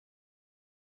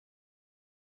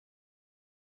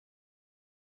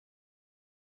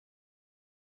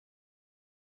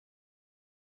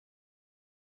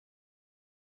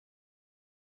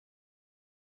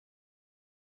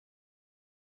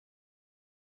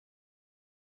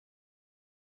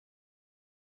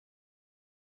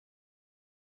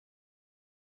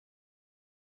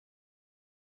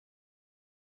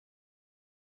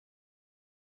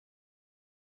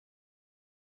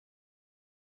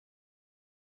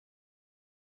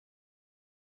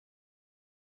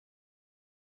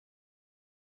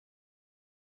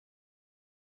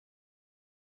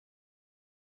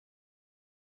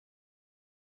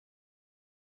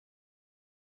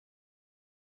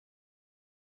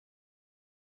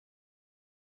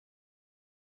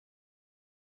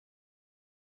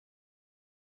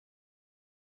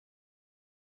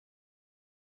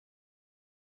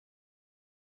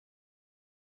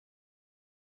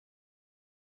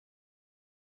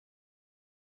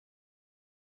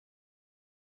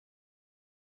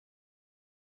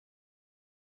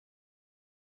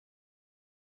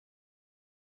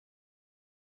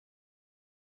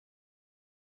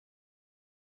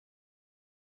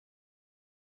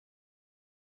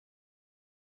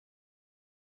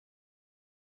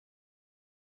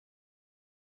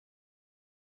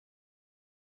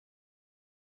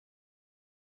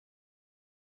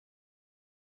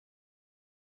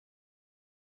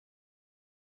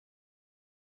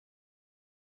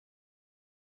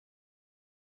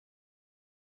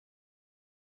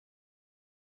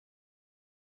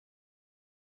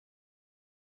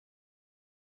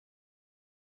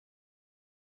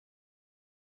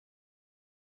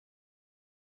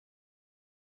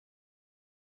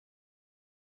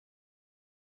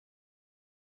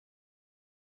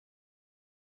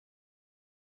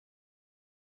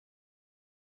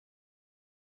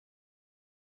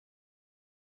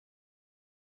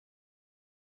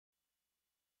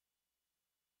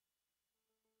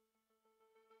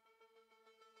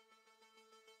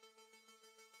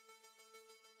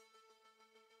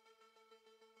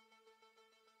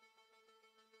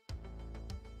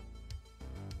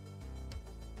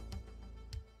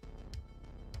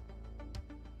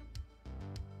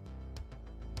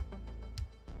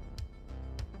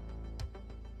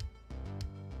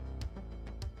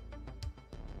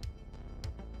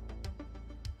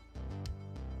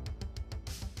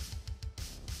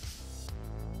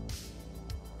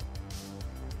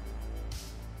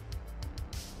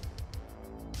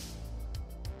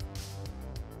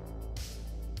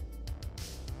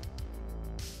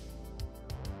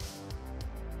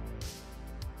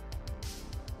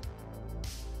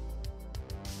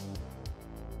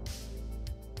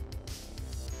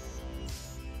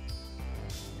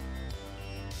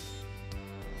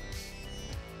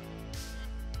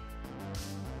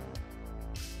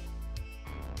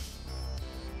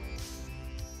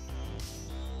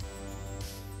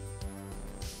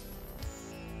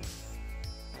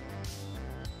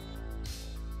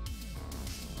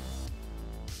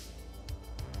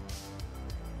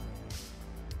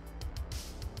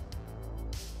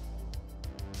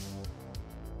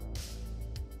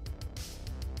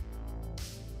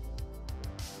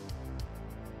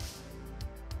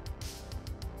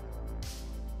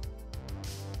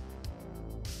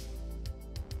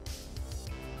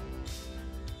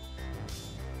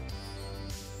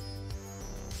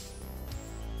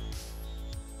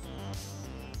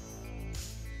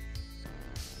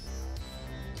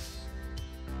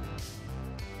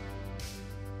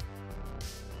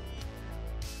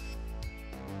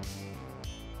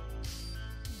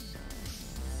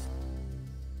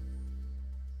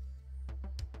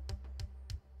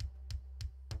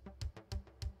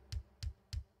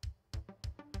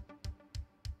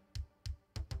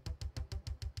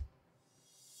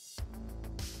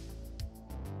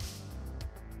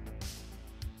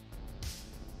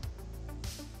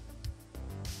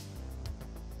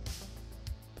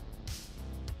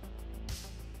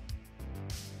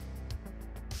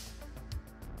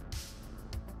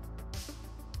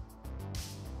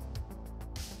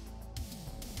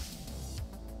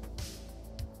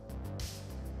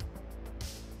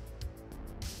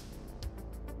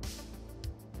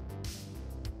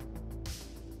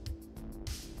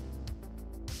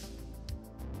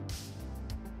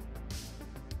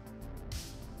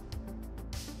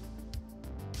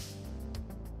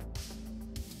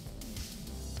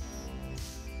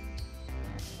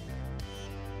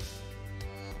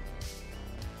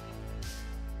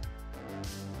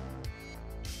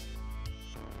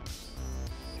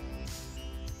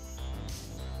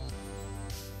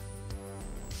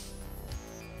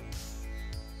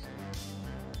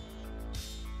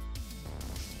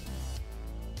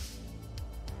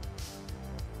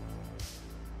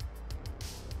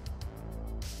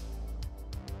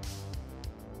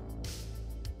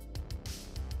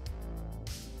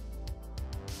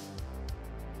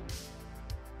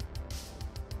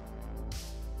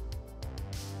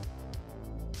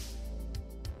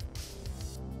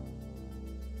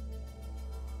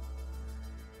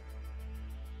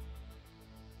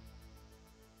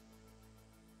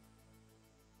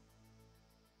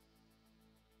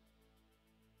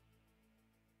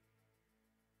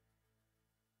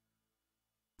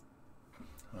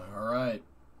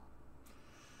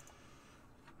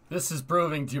This is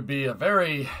proving to be a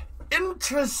very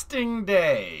interesting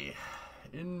day.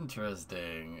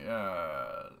 Interesting. Yes.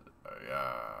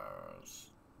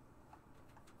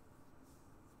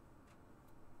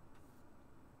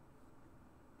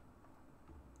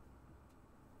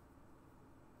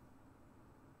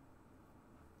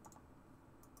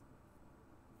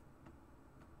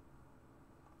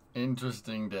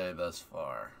 Interesting day thus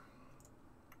far.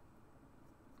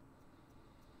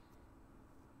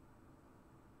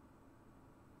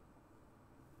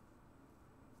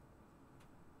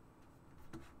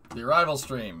 The arrival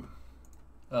stream.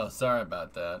 Oh, sorry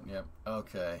about that. Yep.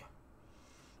 Okay.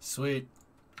 Sweet.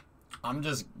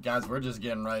 Guys, we're just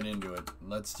getting right into it.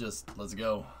 Let's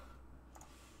go.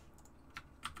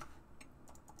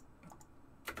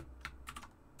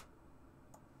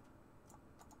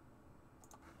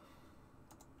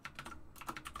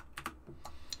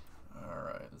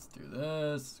 Alright, let's do this.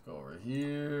 Let's go over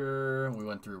here. We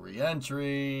went through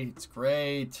re-entry. It's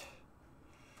great.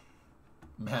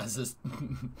 Mazza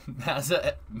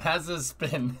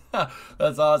spin.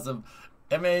 That's awesome.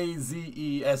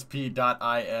 MAZESP.IN.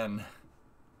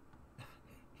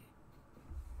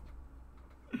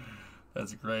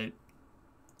 That's great.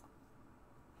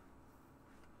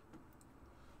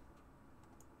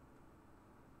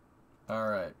 All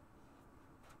right.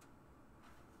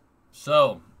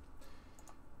 So,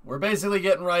 we're basically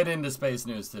getting right into space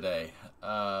news today.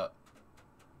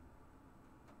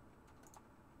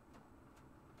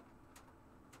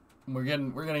 We're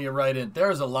gonna get right in.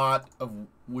 There's a lot of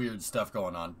weird stuff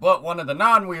going on, but one of the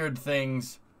non-weird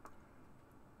things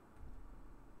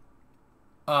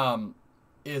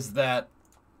is that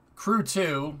Crew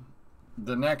 2,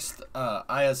 the next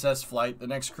ISS flight, the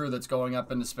next crew that's going up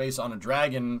into space on a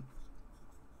Dragon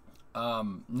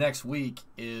next week,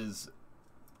 is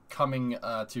coming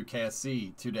to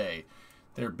KSC today.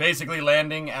 They're basically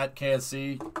landing at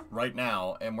KSC right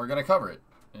now, and we're gonna cover it.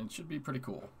 And it should be pretty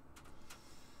cool.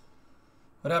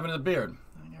 What happened to the beard?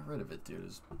 I got rid of it, dude. It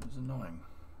was annoying.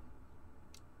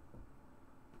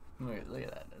 Look at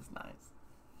that. That's nice.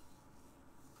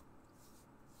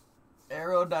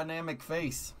 Aerodynamic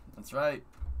face. That's right.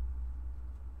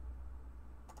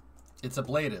 It's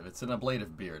ablative. It's an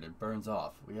ablative beard. It burns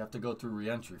off. We have to go through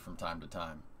re-entry from time to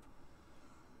time.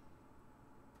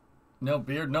 No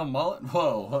beard, no mullet?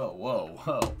 Whoa, whoa, whoa,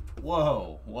 whoa.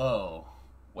 Whoa, whoa.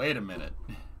 Wait a minute.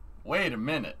 Wait a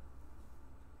minute.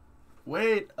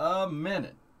 Wait a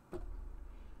minute.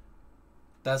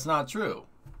 That's not true.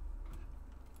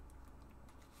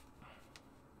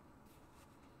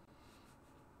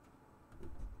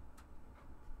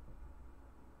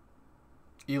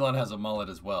 Elon has a mullet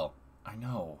as well. I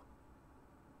know.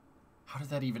 How did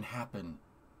that even happen?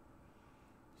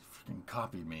 He freaking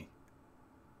copied me.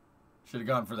 Should have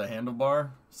gone for the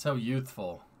handlebar. So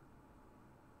youthful.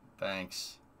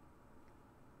 Thanks.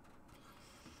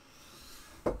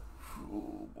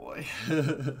 Oh boy.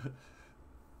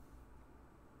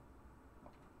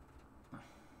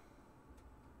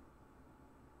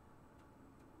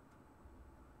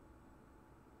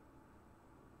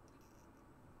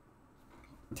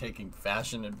 Taking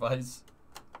fashion advice.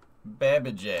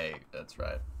 Babbage. That's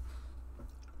right.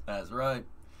 That's right.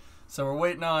 So we're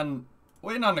waiting on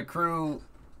the crew.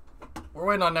 We're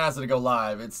waiting on NASA to go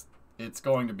live. It's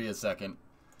going to be a second.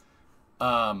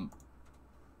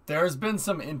 There's been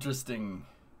some interesting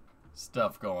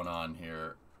stuff going on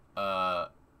here.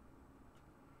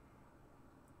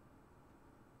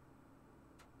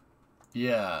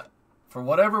 Yeah, for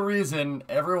whatever reason,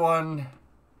 everyone.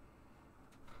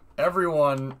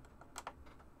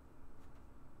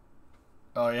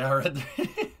 Oh yeah, I read.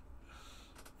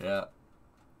 Yeah.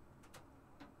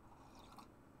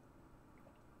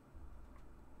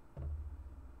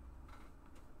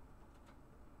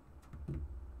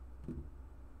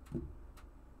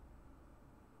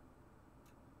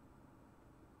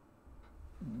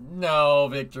 No,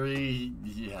 Victory,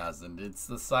 he hasn't. It's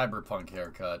the cyberpunk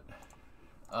haircut.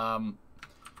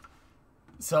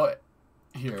 So,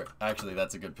 here, actually,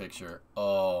 that's a good picture.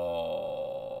 Oh.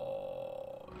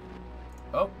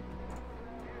 Oh.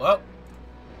 Well.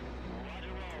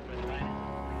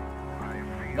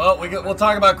 Well, we'll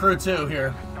talk about Crew 2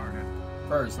 here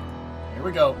first. Here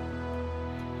we go.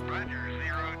 Roger,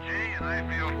 0J, and I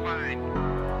feel fine.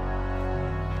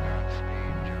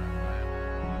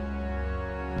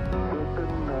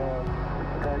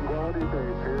 Tranquility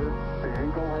Base here. The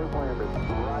Eagle has landed.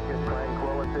 Rocket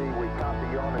Tranquility, we copy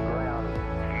you on the ground.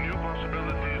 New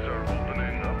possibilities are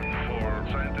opening up for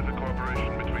scientific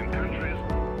cooperation between countries.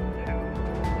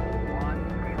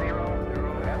 1-0-0.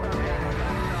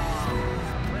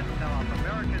 Liftoff.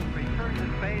 Americans return to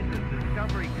space as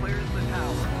Discovery clears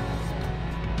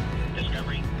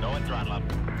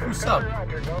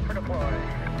Go for deploy.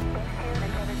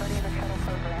 Everybody in the shuttle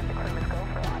program, the crew is go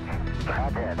for launch.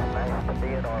 Roger. Nice to be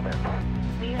in orbit.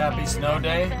 Happy snow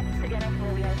day.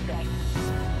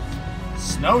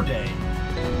 Snow day?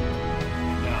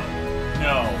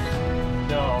 No.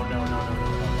 No.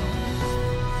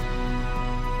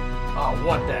 Oh,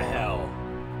 what the hell?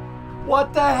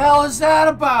 What the hell is that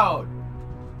about?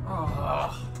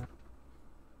 Oh.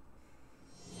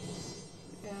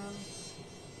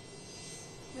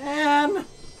 Man.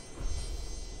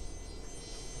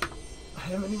 I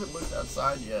haven't even looked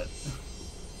outside yet.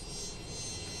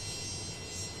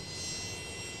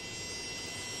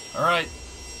 Alright.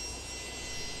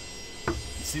 You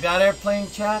see that airplane,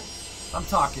 chat? I'm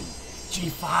talking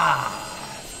G5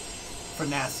 for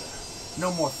NASA.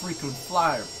 No more frequent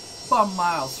flyer bum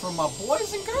miles for my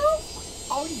boys and girls.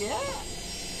 Oh yeah.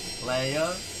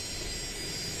 Playa.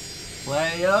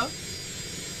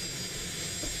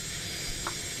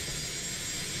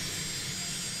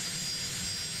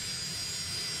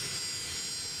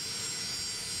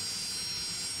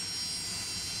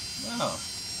 Oh.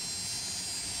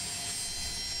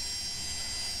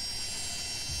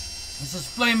 This is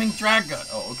Flaming Dragon.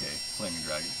 Oh, okay. Flaming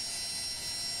Dragon.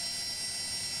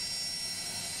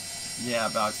 Yeah,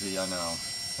 Boxy, I know.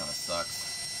 Kind of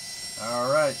sucks.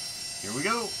 Alright. Here we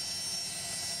go.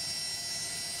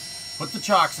 Put the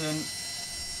chocks in.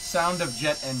 Sound of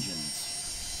jet engines.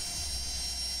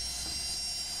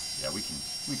 Yeah, we can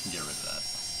get rid of that.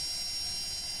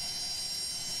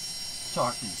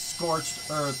 Talking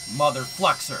scorched earth mother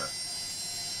flexor.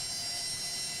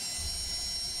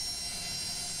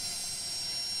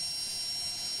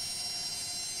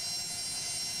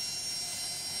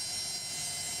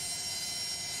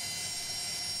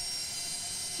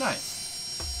 Nice.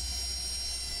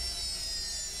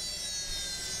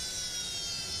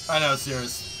 I know,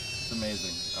 Cirrus. It's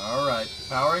amazing. Alright,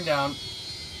 powering down.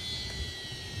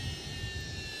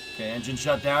 Okay, engine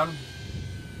shut down.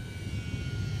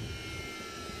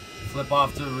 Flip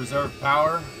off to reserve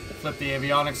power. Flip the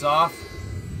avionics off.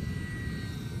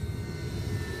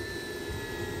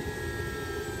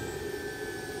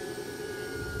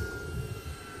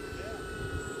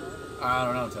 I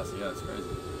don't know, Tesla. Yeah, it's crazy.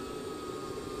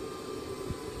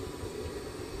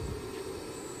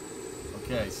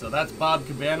 Okay, so that's Bob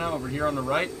Cabana over here on the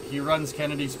right. He runs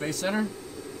Kennedy Space Center.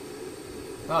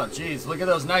 Oh, geez. Look at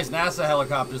those nice NASA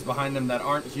helicopters behind them that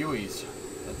aren't Hueys.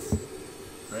 That's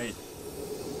great.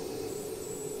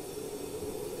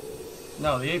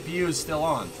 No, the APU is still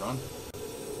on, Tron.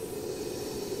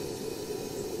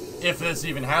 If this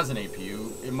even has an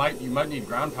APU, you might need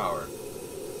ground power.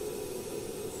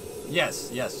 Yes.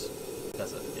 That's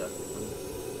it, yeah.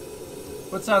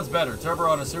 What sounds better, turbo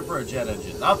on a super or jet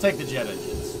engine? I'll take the jet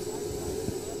engines.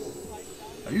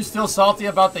 Are you still salty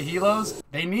about the helos?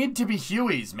 They need to be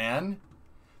Hueys, man.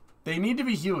 They need to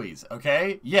be Hueys,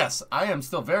 okay? Yes, I am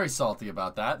still very salty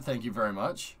about that. Thank you very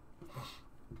much.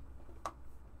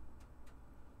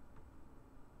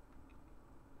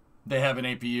 They have an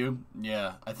APU?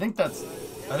 Yeah, I think that's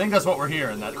what we're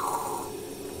hearing. That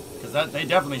because they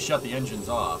definitely shut the engines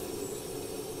off.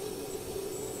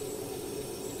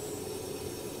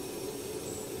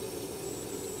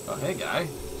 Oh, hey, guy.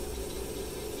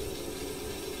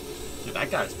 Dude,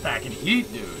 that guy's packing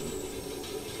heat, dude.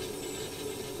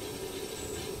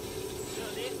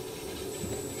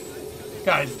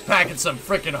 Guy's packing some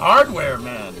freaking hardware,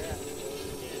 man.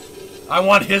 I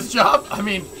want his job? I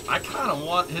mean, I kind of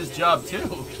want his job,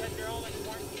 too.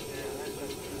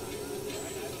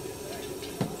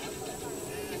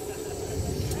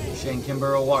 Shane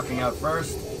Kimbrough walking out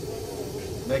first.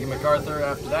 Megan MacArthur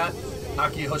after that.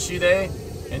 Aki Hoshide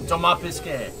and Thomas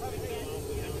Pesquet.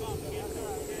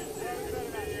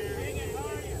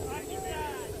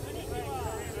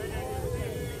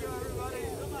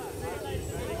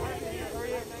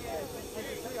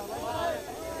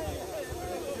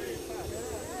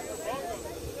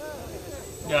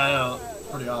 Yeah, I know.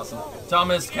 Pretty awesome.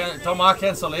 Thomas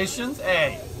cancellations?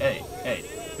 Hey.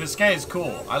 Biscay is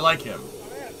cool. I like him.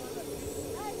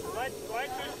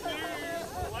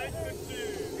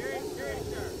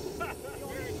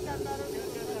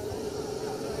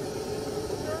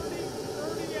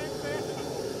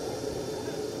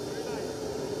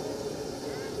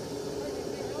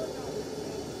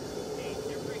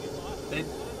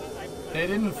 They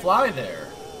didn't fly there.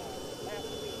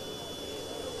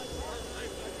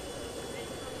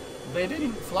 They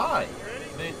didn't fly.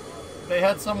 They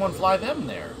had someone fly them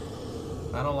there.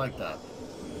 I don't like that.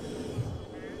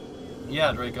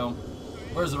 Yeah, Draco.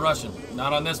 Where's the Russian?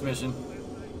 Not on this mission.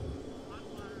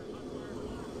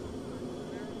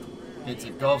 It's a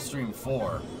Gulfstream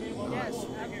 4. Nice.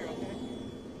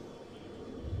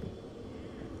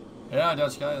 Yeah,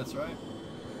 Dutch guy, that's right.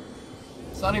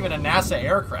 It's not even a NASA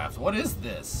aircraft. What is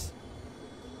this?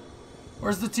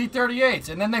 Where's the T-38s?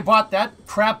 And then they bought that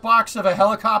crap box of a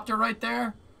helicopter right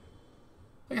there?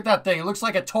 Look at that thing. It looks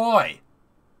like a toy.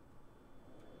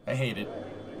 I hate it.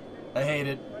 I hate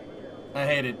it. I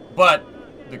hate it. But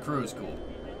the crew is cool.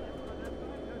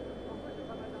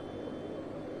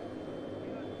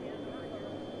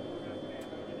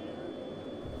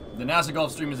 The NASA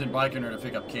Gulfstream is in Baikonur to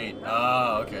pick up Kate.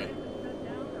 Ah, okay.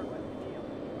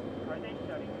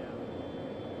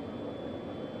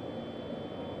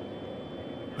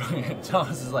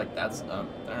 Thomas is like, that's all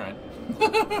right. I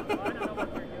don't know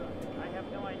what they're doing. I have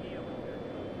no idea what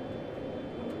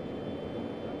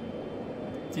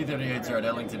they're doing. T-38s are at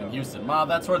Ellington and Houston. Ma,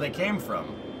 that's where they came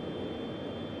from.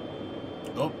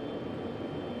 Oh.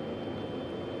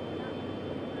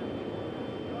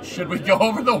 Should we go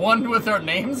over the one with our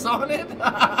names on it?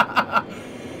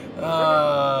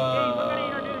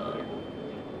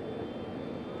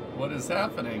 What is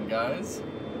happening, guys?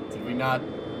 Did we not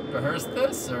rehearse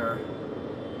this, or?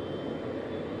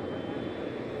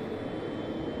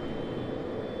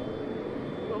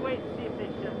 We'll wait and see if they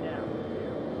shut down.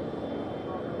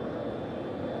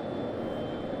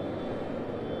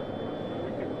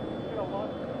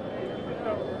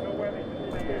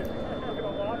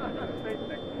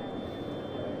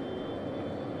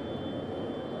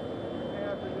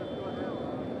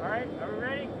 All right, are we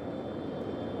ready?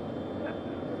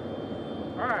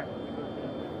 All right.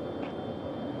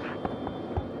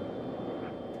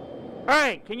 All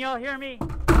right, can y'all hear me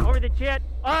over the chat?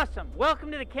 Awesome.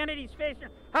 Welcome to the Kennedy Space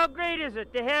Center. How great is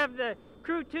it to have the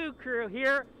Crew 2 crew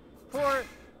here for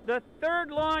the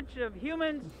third launch of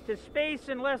humans to space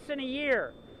in less than a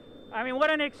year? I mean,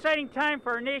 what an exciting time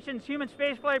for our nation's human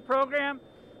spaceflight program.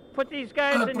 Put these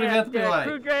guys in that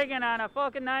Crew Dragon on a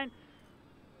Falcon 9.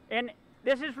 And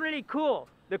this is really cool.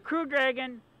 The Crew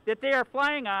Dragon that they are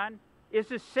flying on is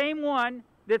the same one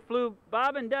that flew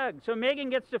Bob and Doug. So Megan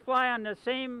gets to fly on the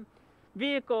same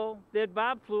vehicle that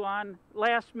Bob flew on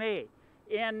last May.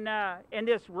 And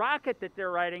this rocket that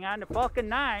they're riding on, the Falcon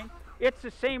 9, it's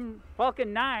the same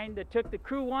Falcon 9 that took the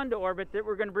Crew 1 to orbit that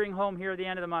we're going to bring home here at the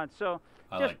end of the month. So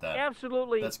just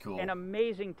absolutely That's cool. An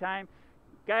amazing time.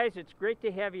 Guys, it's great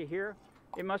to have you here.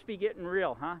 It must be getting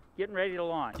real, huh? Getting ready to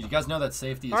launch. Did you guys know that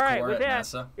safety is core at that,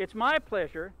 NASA? It's my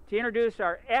pleasure to introduce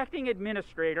our acting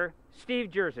administrator,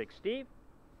 Steve Jerzik. Steve?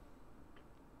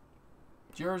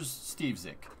 Steve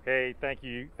Zick. Hey, thank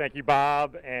you,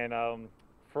 Bob. And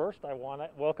first, I want to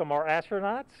welcome our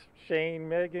astronauts, Shane,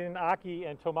 Megan, Aki,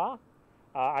 and Thomas.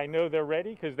 I know they're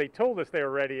ready because they told us they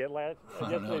were ready at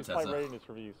yesterday's flight readiness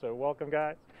review. So welcome,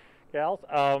 guys, gals.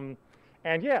 And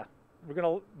yeah, we're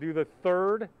going to do the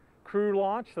third crew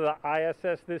launch to the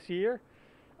ISS this year.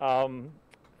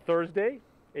 Thursday,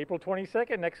 April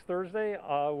 22nd, next Thursday,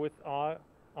 on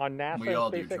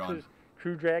NASA and SpaceX's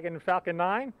Crew Dragon and Falcon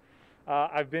 9.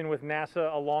 I've been with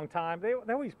NASA a long time. They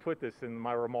always put this in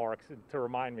my remarks to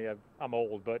remind me I'm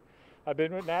old, but I've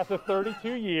been with NASA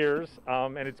 32 years,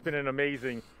 and it's been an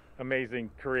amazing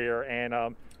career. And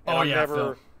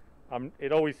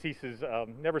it always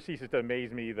never ceases to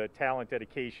amaze me the talent,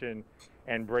 dedication,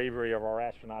 and bravery of our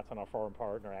astronauts and our foreign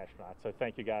partner astronauts. So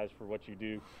thank you guys for what you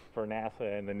do for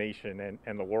NASA and the nation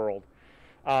and the world.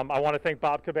 I want to thank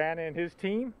Bob Cabana and his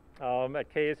team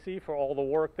at KSC for all the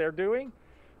work they're doing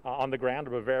on the ground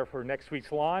to prepare for next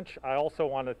week's launch. I also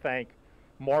want to thank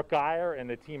Mark Geyer and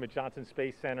the team at Johnson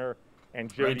Space Center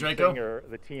and Jody Singer,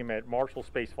 the team at Marshall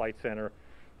Space Flight Center,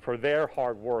 for their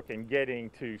hard work in getting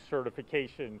to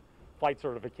flight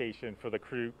certification for the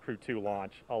Crew 2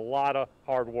 launch. A lot of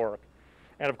hard work.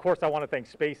 And of course, I want to thank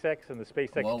SpaceX and the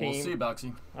SpaceX team. Well, we'll see,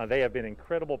 Boxy. They have been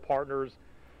incredible partners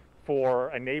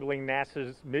for enabling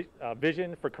NASA's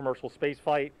vision for commercial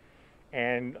spaceflight,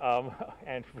 and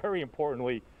very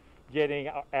importantly, getting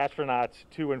astronauts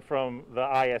to and from the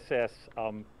ISS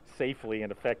safely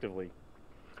and effectively.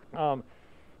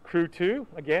 Crew 2,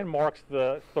 again, marks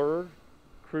the third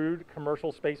crewed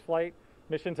commercial spaceflight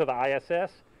mission to the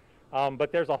ISS.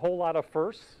 But there's a whole lot of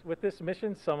firsts with this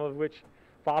mission, some of which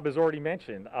Bob has already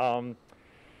mentioned.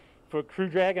 For Crew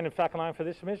Dragon and Falcon 9 for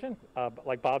this mission,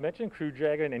 like Bob mentioned, Crew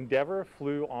Dragon Endeavour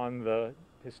flew on the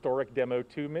historic Demo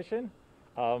 2 mission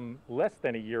less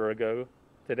than a year ago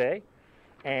today.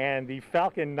 And the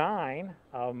Falcon 9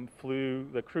 flew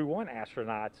the Crew 1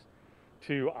 astronauts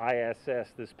to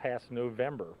ISS this past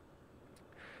November.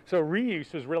 So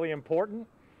reuse is really important.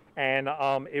 And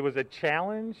it was a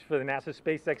challenge for the NASA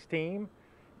SpaceX team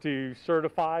to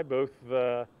certify both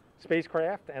the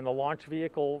spacecraft and the launch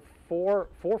vehicle for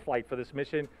flight for this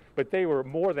mission, but they were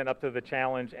more than up to the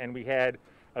challenge, and we had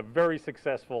a very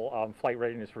successful flight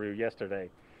readiness review yesterday.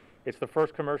 It's the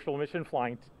first commercial mission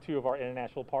flying two of our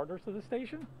international partners to the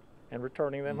station and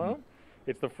returning them home.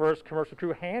 It's the first commercial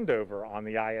crew handover on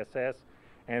the ISS,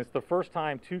 and it's the first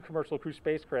time two commercial crew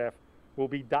spacecraft will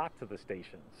be docked to the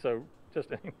station. So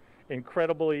just an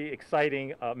incredibly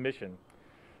exciting mission.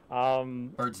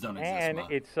 Birds don't exist, and Ma.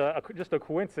 it's just a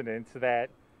coincidence that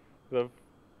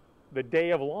the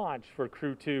day of launch for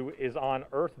Crew 2 is on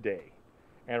Earth Day,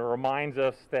 and it reminds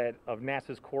us that of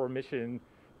NASA's core mission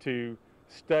to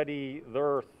study the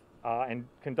Earth and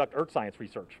conduct Earth science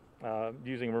research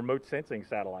using remote sensing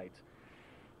satellites.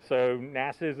 So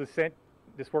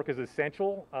this work is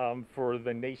essential for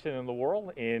the nation and the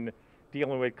world in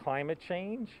dealing with climate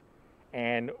change.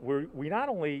 And we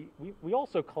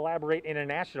also collaborate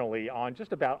internationally on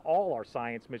just about all our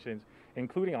science missions,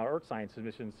 including our Earth science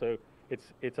missions. So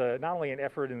it's not only an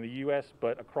effort in the U.S.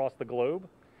 but across the globe.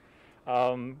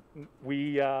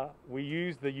 We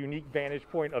use the unique vantage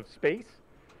point of space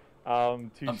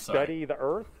to study the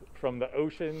Earth from the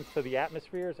oceans to the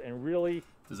atmospheres, and really.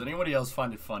 Does anybody else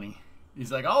find it funny?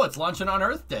 He's like, oh, it's launching on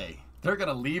Earth Day. They're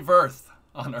gonna leave Earth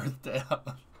on Earth Day.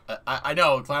 I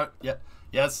know, yeah,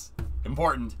 yes,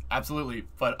 important, absolutely,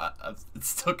 but it's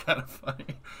still kind of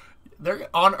funny. They're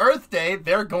on Earth Day.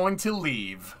 They're going to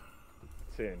leave.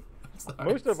 Soon.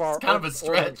 Most of our kind of a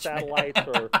stretch, satellites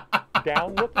are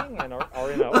down-looking and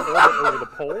are in an orbit over the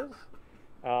poles,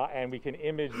 and we can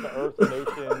image the Earth and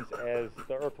oceans as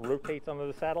the Earth rotates under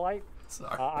the satellite.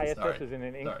 ISS is in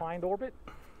an inclined orbit,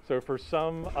 so for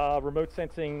some remote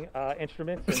sensing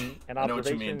instruments and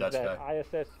observations, that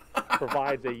ISS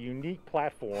provides a unique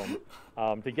platform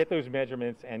to get those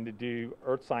measurements and to do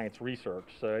Earth science research.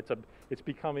 So it's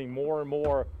becoming more and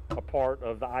more a part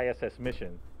of the ISS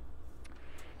mission.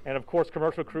 And of course,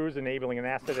 commercial crews enabling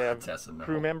NASA to have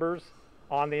crew members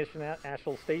on the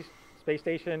International Space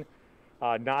Station,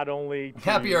 not only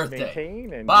to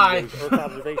maintain and do those Earth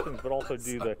observations, but also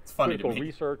do the critical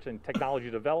research and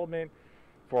technology development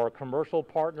for our commercial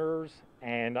partners,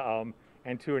 and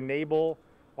to enable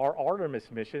our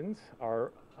Artemis missions,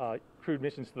 our crewed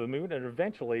missions to the moon, and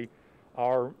eventually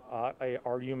our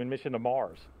human mission to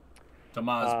Mars.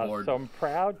 Board. So I'm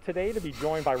proud today to be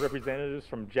joined by representatives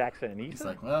from JAXA and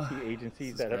ESA, two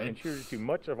agencies that have contributed to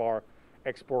much of our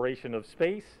exploration of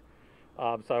space.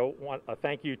 So I want a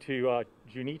thank you to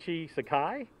Junichi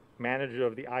Sakai, manager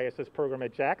of the ISS program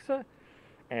at JAXA,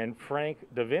 and Frank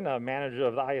Davina, manager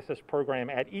of the ISS program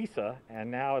at ESA.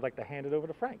 And now I'd like to hand it over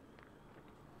to Frank.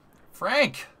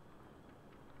 Frank!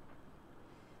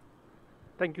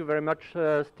 Thank you very much,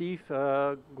 Steve.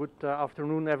 Good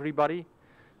afternoon, everybody.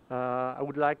 I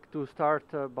would like to start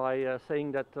by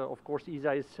saying that, of course,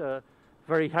 ESA is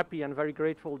very happy and very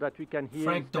grateful that we can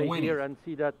stay here and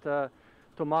see that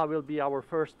Thomas will be our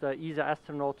first ESA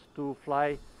astronaut to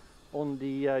fly on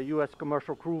the U.S.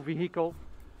 commercial crew vehicle.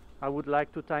 I would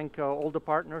like to thank all the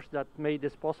partners that made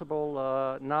this possible,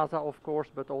 NASA, of course,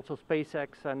 but also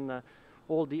SpaceX and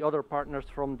all the other partners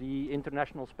from the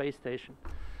International Space Station,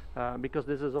 because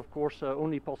this is, of course,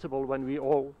 only possible when we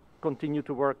all continue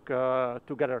to work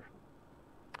together.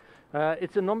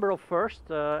 It's a number of firsts,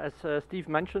 as Steve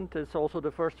mentioned. It's also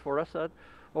the first for us,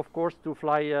 of course, to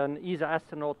fly an ESA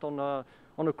astronaut on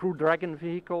a Crew Dragon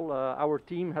vehicle. Our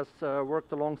team has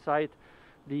worked alongside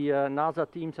the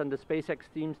NASA teams and the SpaceX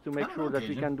teams to make sure that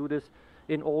we can do this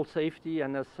in all safety.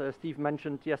 And as Steve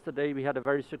mentioned yesterday, we had a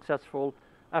very successful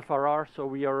FRR, so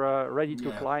we are ready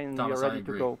to fly and we are ready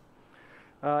to go.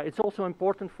 It's also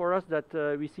important for us that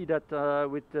we see that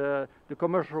with the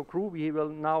commercial crew, we will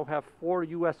now have 4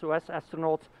 USOS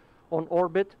astronauts on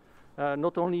orbit.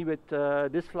 Not only with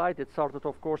this flight, it started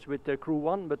of course with Crew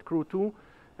 1, but Crew 2,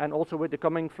 and also with the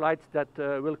coming flights that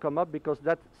will come up, because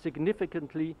that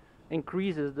significantly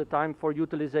increases the time for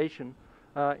utilization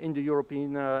in the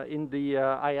European,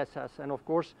 ISS. And of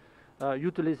course,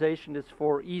 utilization is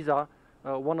for ESA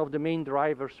one of the main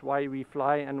drivers why we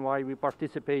fly and why we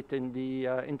participate in the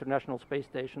International Space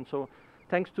Station. So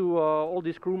thanks to all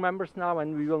these crew members now,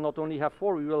 and we will not only have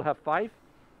 4, we will have 5,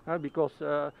 because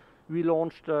we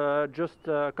launched just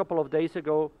a couple of days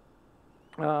ago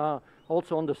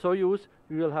also on the Soyuz.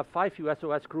 We will have 5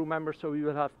 USOS crew members, so we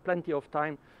will have plenty of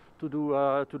time to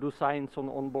do science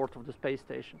on board of the space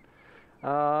station.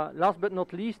 Last but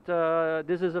not least,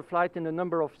 this is a flight in a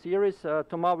number of series.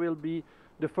 Thomas will be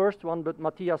the first one, but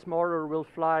Matthias Maurer will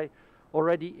fly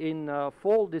already in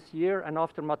fall this year, and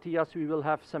after Matthias we will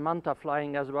have Samantha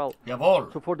flying as well.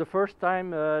 Jawohl. So for the first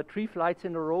time, 3 flights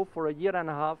in a row for a year and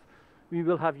a half, we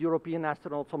will have European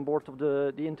astronauts on board of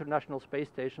the International Space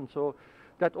Station. So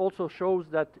that also shows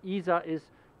that ESA is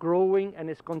growing and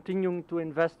is continuing to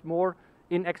invest more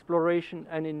in exploration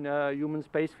and in human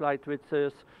spaceflight, which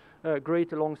is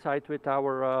great alongside with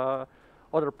our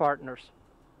other partners.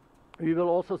 We will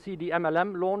also see the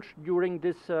MLM launch during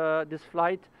this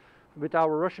flight with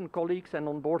our Russian colleagues, and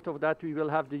on board of that we will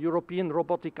have the European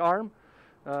robotic arm,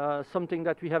 something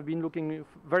that we have been looking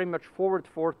very much forward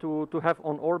for to have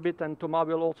on orbit, and Thomas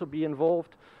will also be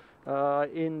involved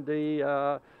in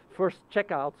the first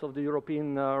checkouts of the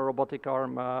European robotic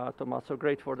arm, Thomas, so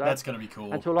great for that. That's going to be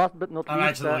cool. And so last but not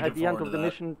least, at the end of the that.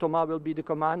 mission, Thomas will be the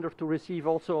commander to receive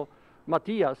also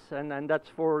Matthias, and that's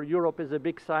for Europe is a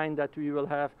big sign that we will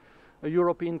have a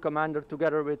European commander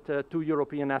together with 2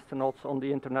 European astronauts on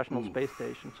the International Space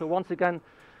Station. So once again,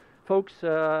 folks,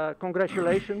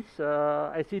 congratulations.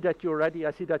 I see that you're ready.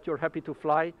 I see that you're happy to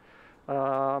fly.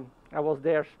 I was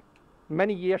there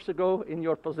many years ago in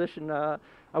your position.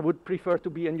 I would prefer to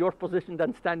be in your position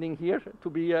than standing here, to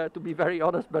be very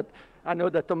honest, but I know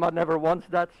that Thomas never wants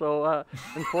that, so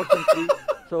unfortunately.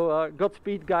 So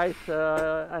Godspeed, guys,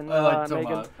 and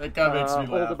Megan. It kind of makes me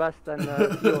laugh. All the best, and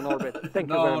see you on orbit. Thank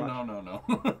you very much. No.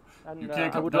 And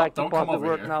I would like to pass the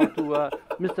word now to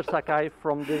Mr. Sakai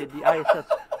from the ISS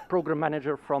program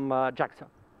manager from JAXA.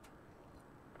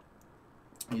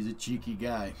 He's a cheeky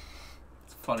guy.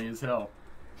 It's funny as hell.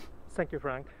 Thank you,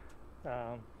 Frank.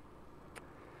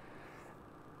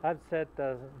 I've said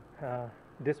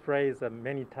this phrase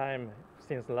many times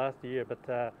since last year,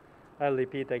 but I'll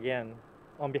repeat again.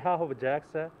 On behalf of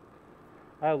JAXA,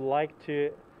 I would like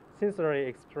to sincerely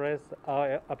express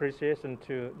our appreciation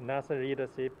to NASA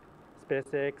leadership,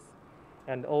 SpaceX,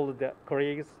 and all the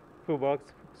colleagues who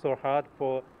worked so hard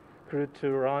for Crew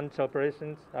 2 launch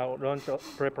operations, launch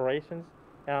preparations,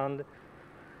 and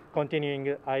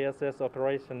continuing ISS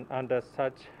operation under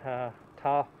such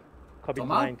tough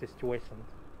COVID-19 situations.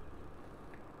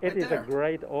 It is a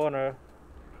great honor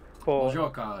for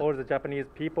all the Japanese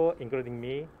people, including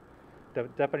me, the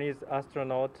Japanese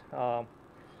astronaut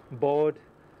board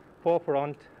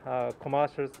forefront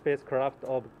commercial spacecraft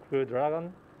of Crew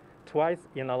Dragon twice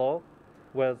in a row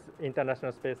with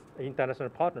international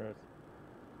partners.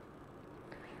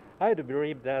 I do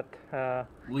believe that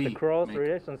the close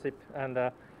relationship and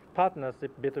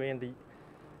partnership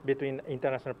between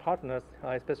international partners,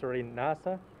 especially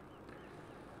NASA,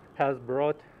 has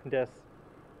brought this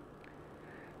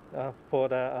for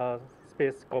the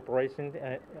space cooperation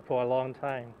for a long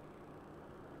time.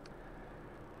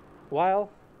 While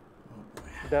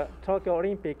the Tokyo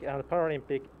Olympic and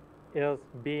Paralympic is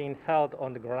being held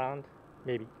on the ground,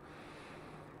 maybe.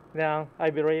 Now, I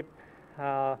believe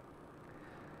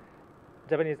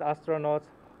Japanese astronaut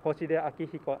Hoshide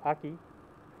Akihiko Aki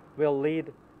will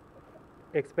lead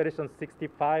Expedition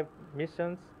 65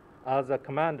 missions as a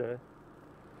commander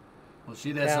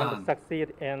and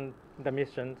succeed in the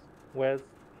missions with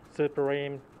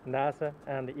Supreme NASA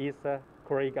and ESA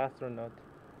colleague astronaut.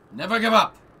 Never give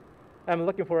up! I'm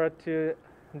looking forward to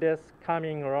this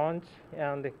coming launch,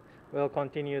 and we'll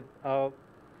continue our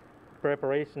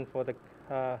preparation for the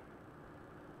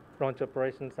launch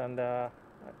operations and on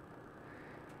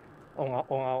our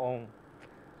own.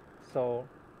 So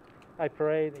I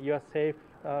pray you are safe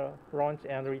launch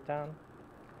and return,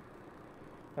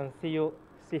 and see you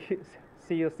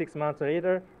 6 months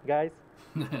later, guys.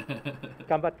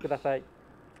 頑張ってください.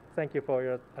 Thank you for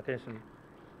your attention.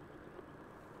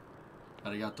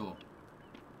 ありがとう.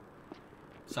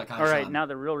 All right, now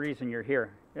the real reason you're here.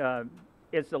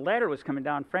 As the ladder was coming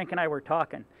down, Frank and I were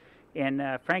talking, and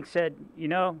Frank said, you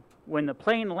know, when the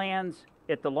plane lands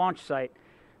at the launch site,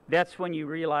 that's when you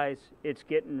realize it's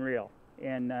getting real.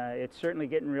 And it's certainly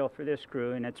getting real for this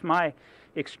crew. And it's my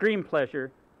extreme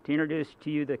pleasure to introduce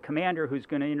to you the commander who's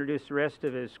going to introduce the rest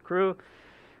of his crew,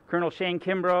 Colonel Shane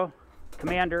Kimbrough,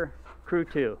 Commander, Crew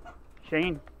 2.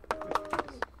 Shane?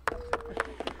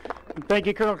 Thank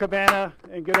you, Colonel Cabana,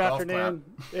 and good afternoon.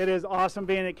 It is awesome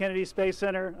being at Kennedy Space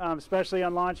Center, especially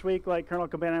on launch week like Colonel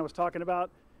Cabana was talking about.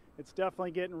 It's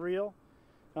definitely getting real.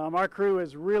 Our crew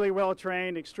is really well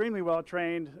trained, extremely well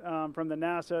trained from the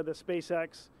NASA, the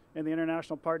SpaceX, and the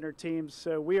international partner teams.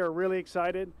 So we are really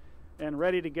excited and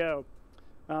ready to go.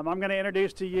 I'm going to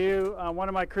introduce to you one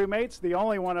of my crewmates, the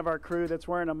only one of our crew that's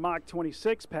wearing a Mach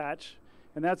 26 patch,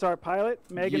 and that's our pilot,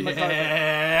 Megan McCarthy.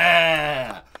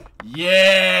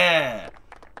 Yeah!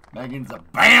 Megan's a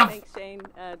BAMF! Thanks, Shane.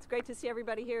 It's great to see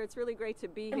everybody here. It's really great to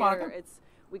be Monica. here. It's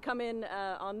we come in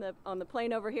on the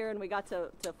plane over here, and we got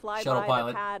to fly Shuttle by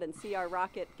pilot. the pad and see our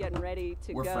rocket getting ready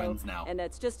to We're go. friends now. And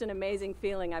it's just an amazing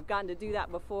feeling. I've gotten to do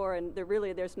that before, and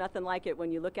there's nothing like it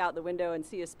when you look out the window and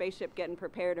see a spaceship getting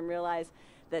prepared and realize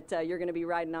that you're going to be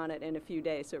riding on it in a few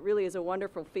days. So it really is a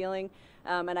wonderful feeling.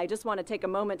 And I just want to take a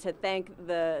moment to thank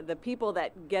the people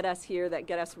that get us here, that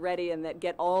get us ready, and that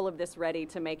get all of this ready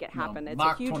to make it happen. It's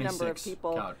Mach a huge number of 26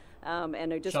 people. count.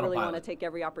 And I just Shuttle really want to pilot. take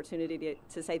every opportunity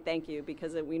to say thank you,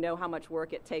 because we know how much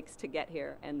work it takes to get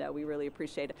here, and we really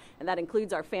appreciate it. And that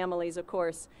includes our families, of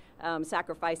course,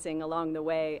 sacrificing along the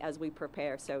way as we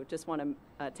prepare. So just want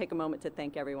to take a moment to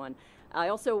thank everyone. I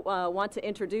also want to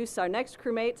introduce our next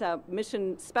crewmate,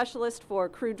 mission specialist for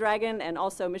Crew Dragon and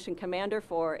also mission commander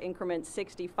for Increment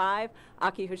 65,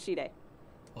 Aki Hoshide.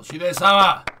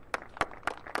 Hoshide-sama!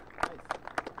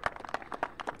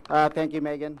 Thank you,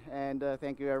 Megan, and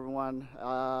thank you, everyone.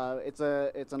 It's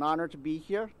an honor to be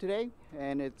here today,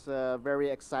 and it's a very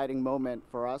exciting moment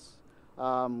for us.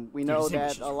 We know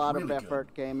that a lot of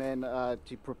effort came in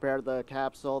to prepare the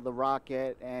capsule, the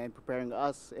rocket, and preparing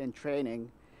us in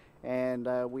training, and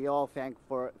we all thank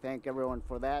everyone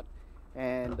for that.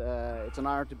 And it's an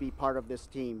honor to be part of this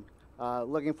team.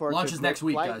 Looking forward Launch to is a great next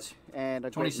week, flight guys. and a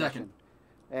great 22nd. mission.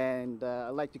 And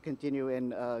I'd like to continue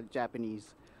in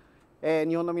Japanese.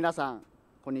 日本の皆さん、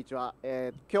こんにちは。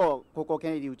今日ここケ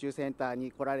ネディ宇宙センター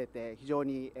に来られて非常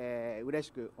に嬉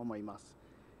しく思います。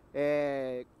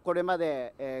これま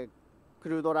でク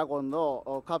ルードラゴン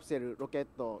のカプセル、ロケッ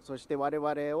ト、そして我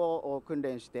々を訓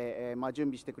練して準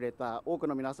備してくれた多く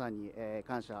の皆さんに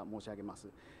感謝申し上げます。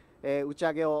打ち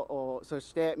上げをそ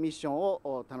してミッション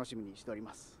を楽しみにしており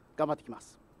ます。頑張ってきま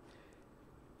す。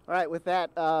All right, with that,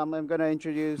 I'm going to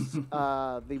introduce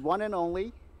the one and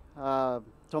only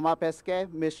Thomas Pesquet,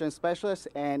 mission specialist,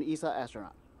 and ESA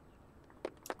astronaut.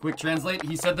 Quick translate.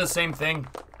 He said the same thing.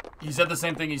 He said the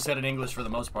same thing he said in English for the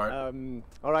most part.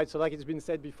 All right, so like it's been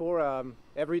said before,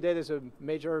 every day there's a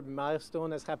major milestone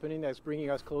that's happening that's bringing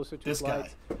us closer to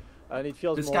flight. And it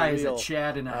feels This more guy real. is a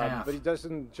Chad and a half. But it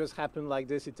doesn't just happen like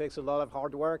this. It takes a lot of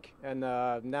hard work, and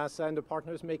NASA and the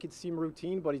partners make it seem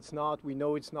routine, but it's not. We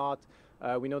know it's not.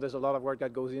 We know there's a lot of work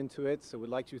that goes into it, so we'd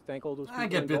like to thank all those people I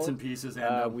get bits involved. and pieces,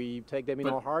 and we take them in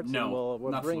but our hearts, no, and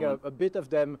we'll not bring a bit of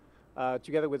them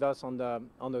together with us on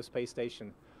the space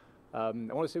station. I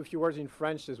want to say a few words in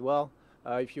French as well,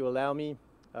 if you allow me.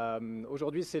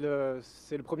 Aujourd'hui, c'est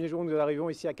le premier jour où nous arrivons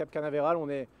ici à Cap Canaveral.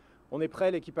 On est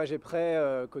prêt, l'équipage est prêt,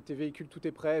 côté véhicule, tout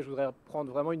est prêt. Je voudrais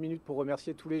prendre vraiment une minute pour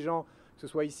remercier tous les gens, que ce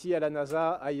soit ici à la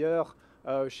NASA, ailleurs,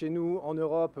 chez nous, en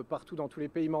Europe, partout dans tous les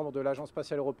pays membres de l'Agence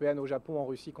spatiale européenne, au Japon, en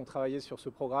Russie, qui ont travaillé sur ce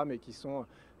programme et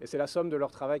c'est la somme de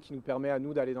leur travail qui nous permet à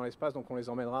nous d'aller dans l'espace, donc on les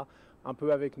emmènera un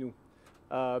peu avec nous.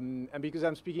 And because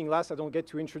I'm speaking last, I don't get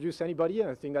to introduce anybody.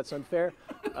 I think that's unfair.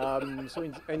 So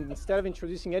instead of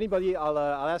introducing anybody,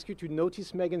 I'll ask you to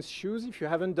notice Megan's shoes if you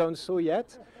haven't done so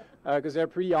yet, because they're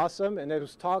pretty awesome. And there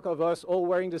was talk of us all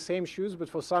wearing the same shoes, but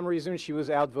for some reason she was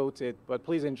outvoted. But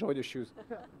please enjoy the shoes.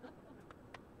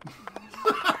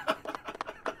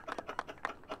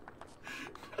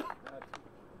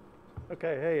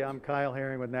 Okay, hey, I'm Kyle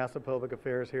Herring with NASA Public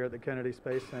Affairs here at the Kennedy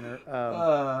Space Center.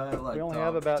 Like we only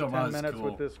have about Thomas 10 minutes cool.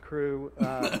 with this crew.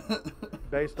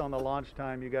 Based on the launch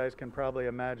time, you guys can probably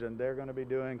imagine they're going to be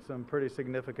doing some pretty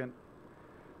significant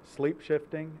sleep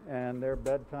shifting, and their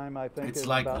bedtime, I think, It's is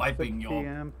like about wiping 6 your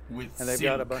p.m., with and they've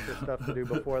got a silk. bunch of stuff to do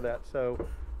before that. So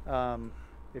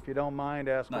if you don't mind,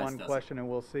 ask Nice, one Dustin. question, and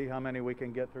we'll see how many we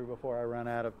can get through before I run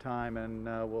out of time, and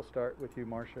we'll start with you,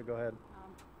 Marcia. Go ahead.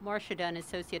 Marcia Dunn,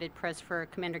 Associated Press for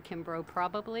Commander Kimbrough,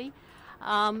 probably.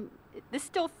 This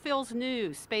still feels new,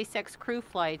 SpaceX crew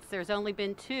flights. There's only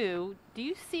been 2. Do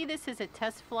you see this as a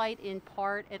test flight in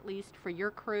part, at least for your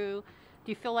crew?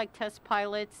 Do you feel like test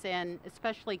pilots, and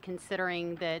especially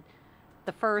considering that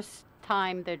the first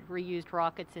time that reused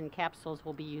rockets and capsules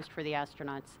will be used for the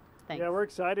astronauts? Thanks. Yeah, we're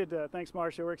excited. Thanks,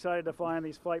 Marcia. We're excited to fly in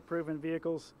these flight-proven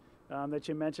vehicles that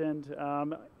you mentioned.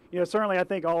 Certainly I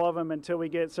think all of them, until we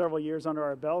get several years under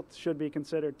our belt, should be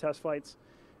considered test flights,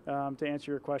 to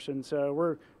answer your question. So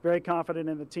we're very confident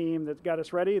in the team that got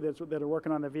us ready, that are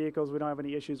working on the vehicles. We don't have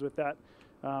any issues with that.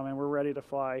 And we're ready to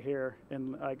fly here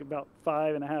in like about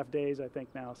 5.5 days, I think,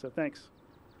 now. So thanks.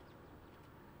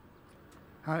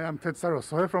 Hi, I'm Tetsuro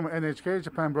Soe from NHK,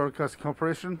 Japan Broadcasting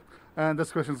Corporation. And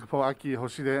this question is for Aki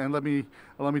Hoshide. And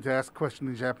allow me to ask a question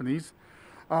in Japanese.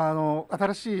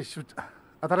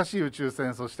 新しい宇宙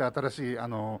船、そして新しい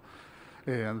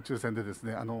宇宙船でです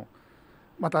ね、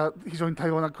また非常に多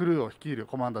様なクルーを率いる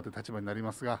コマンダーという立場になり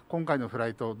ますが、今回のフラ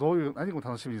イト何を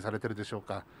楽しみにされているでしょう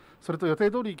か。それと予定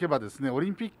通り行けばですね、オリ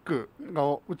ンピック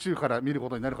を宇宙から見るこ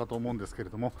とになるかと思うんですけれ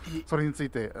ども、それにつ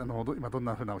いて今どん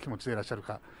なふうなお気持ちでいらっしゃる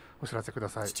かお知らせくだ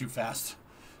さい。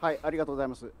はい、ありがとうござい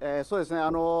ます。そうですね、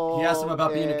各国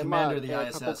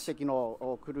籍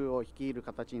のクルーを率いる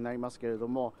形になりますけれど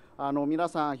も、皆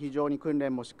さん非常に訓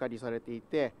練もしっかりされてい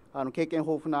て、経験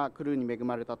豊富なクルーに恵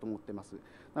まれたと思っています。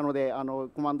なのでコ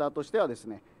マンダーとしてはです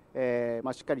ね、し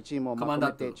っかりチームをまと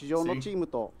めて地上のチーム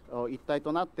と一体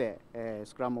となって、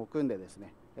スクラムを組んでです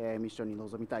ね、ミッションに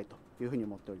臨みたいというふうに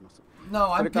思っております。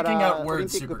それからオリン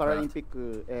ピック・パラリンピッ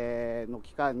クの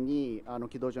期間に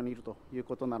軌道上にいるという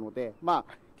ことなので、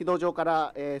軌道上か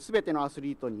らすべてのアス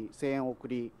リートに声援を送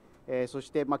り、そし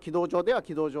て軌道上では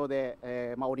軌道上で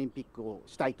オリンピックを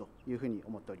したいというふうに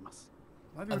思っております。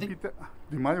Do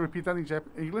you mind repeat that in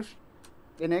English?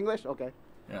 In English, okay.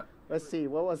 Yeah. Let's see.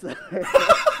 What was that?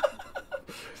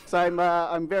 So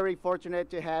I'm very fortunate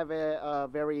to have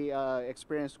very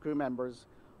experienced crew members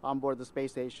on board the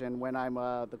space station when I'm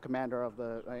the commander of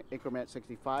the Increment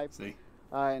 65. See.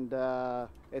 And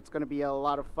it's going to be a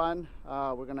lot of fun.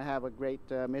 We're going to have a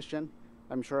great mission.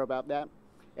 I'm sure about that.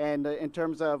 And in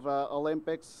terms of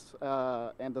Olympics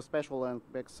and the Special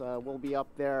Olympics, we'll be up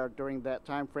there during that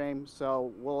time frame.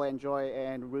 So we'll enjoy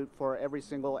and root for every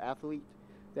single athlete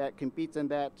that competes in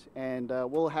that. And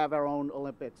we'll have our own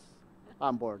Olympics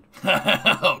on board.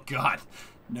 Oh, God.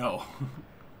 No.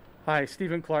 Hi,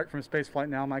 Stephen Clark from Spaceflight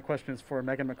Now. My question is for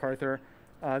Megan MacArthur.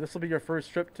 This will be your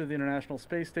first trip to the International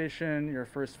Space Station, your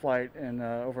first flight in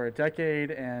over a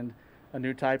decade, and a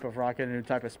new type of rocket, a new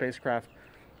type of spacecraft.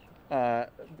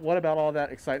 What about all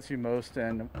that excites you most,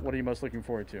 and what are you most looking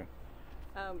forward to?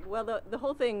 Well, the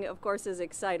whole thing, of course, is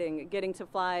exciting. Getting to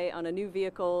fly on a new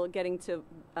vehicle, getting to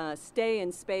stay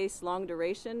in space long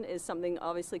duration is something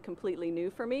obviously completely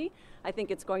new for me. I think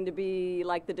it's going to be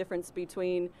like the difference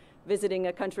between visiting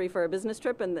a country for a business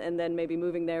trip and then maybe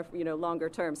moving there, longer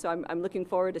term. So I'm looking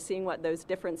forward to seeing what those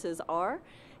differences are.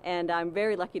 And I'm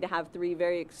very lucky to have 3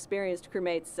 very experienced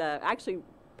crewmates, actually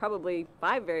probably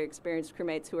 5 very experienced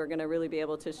crewmates who are going to really be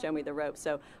able to show me the ropes.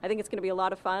 So I think it's going to be a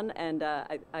lot of fun, and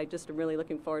I just am really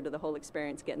looking forward to the whole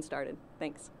experience getting started.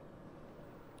 Thanks.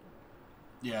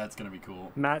 Yeah, it's going to be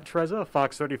cool. Matt Trezza,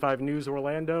 Fox 35 News,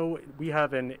 Orlando. We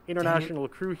have an international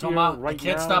crew here Thomas, right I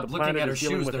can't now. stop The looking planet at her is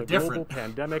dealing shoes. with They're a global different.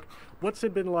 pandemic. What's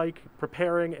it been like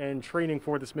preparing and training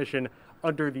for this mission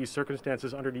under these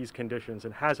circumstances, under these conditions,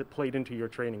 and has it played into your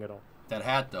training at all? That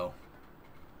hat, though.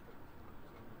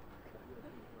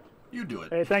 You do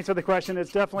it. Hey, thanks for the question.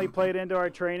 It's definitely played into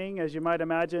our training, as you might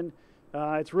imagine.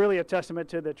 It's really a testament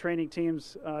to the training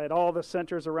teams at all the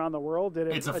centers around the world that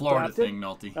have It's a Florida adapted, thing,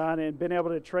 Nolte. and been able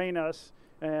to train us.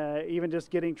 Even just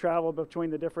getting travel between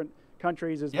the different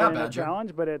countries has been a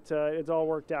challenge, but it's all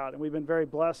worked out, and we've been very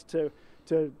blessed to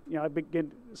I've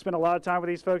spent a lot of time with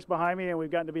these folks behind me, and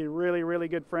we've gotten to be really, really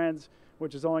good friends,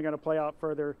 which is only going to play out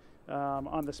further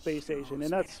on the space station. And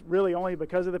that's really only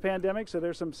because of the pandemic, so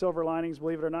there's some silver linings,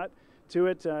 believe it or not, to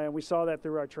it, and we saw that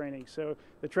through our training. So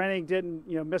the training didn't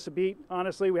miss a beat.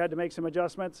 Honestly, we had to make some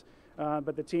adjustments,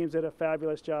 but the teams did a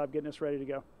fabulous job getting us ready to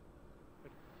go.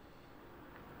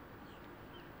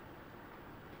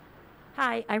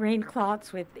 Hi, Irene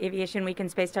Klotz with Aviation Week in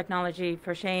Space Technology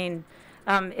for Shane.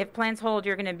 If plans hold,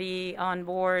 you're going to be on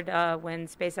board when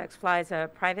SpaceX flies a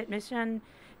private mission.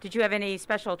 Did you have any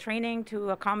special training to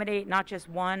accommodate not just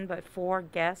 1 but 4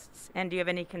 guests? And do you have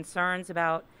any concerns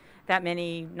about that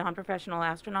many non-professional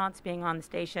astronauts being on the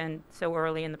station so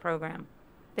early in the program?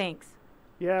 Thanks.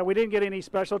 Yeah, we didn't get any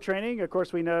special training. Of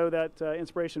course, we know that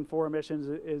Inspiration 4 missions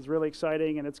is really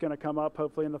exciting, and it's going to come up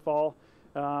hopefully in the fall.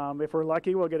 If we're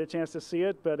lucky, we'll get a chance to see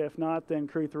it, but if not, then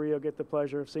Crew 3 will get the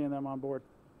pleasure of seeing them on board.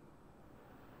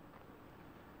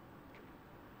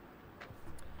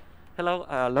 Hello,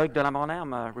 Loïc Delamornay.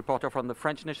 I'm a reporter from the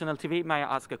French National TV. May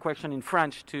I ask a question in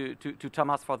French to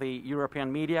Thomas for the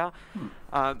European media?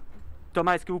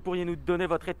 Thomas, est-ce que vous pourriez nous donner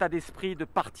votre état d'esprit de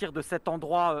partir de cet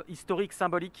endroit historique,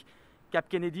 symbolique, Cap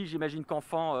Kennedy? J'imagine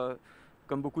qu'enfant,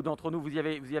 comme beaucoup d'entre nous, vous y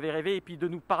avez rêvé, et puis de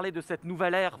nous parler de cette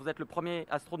nouvelle ère. Vous êtes le premier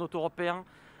astronaute européen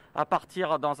à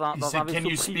partir dans un vaisseau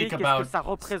privé. Qu'est-ce que ça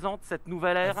représente, cette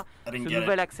nouvelle ère, ce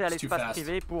nouvel accès à l'espace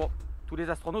privé pour tous les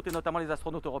astronautes, et notamment les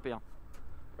astronautes européens?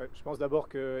 Ouais, je pense d'abord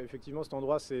que effectivement cet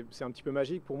endroit c'est un petit peu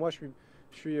magique. Pour moi, je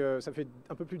Ça fait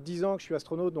un peu plus de 10 ans que je suis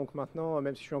astronaute, donc maintenant,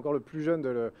 même si je suis encore le plus jeune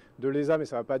de l'ESA, mais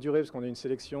ça ne va pas durer parce qu'on a une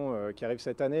sélection qui arrive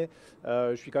cette année,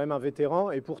 je suis quand même un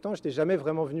vétéran et pourtant, je n'étais jamais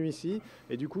vraiment venu ici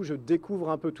et du coup, je découvre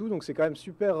un peu tout, donc c'est quand même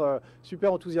super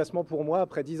enthousiasmant pour moi,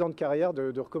 après 10 ans de carrière,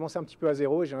 de recommencer un petit peu à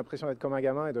zéro et j'ai l'impression d'être comme un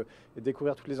gamin et de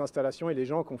découvrir toutes les installations et les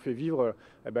gens qui ont fait vivre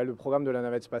le programme de la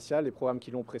navette spatiale, les programmes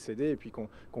qui l'ont précédé et puis qu'on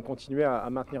continuait à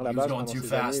maintenir la base pendant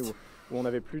ces années où on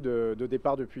n'avait plus de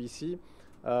départ depuis ici.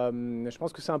 Je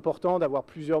pense que c'est important d'avoir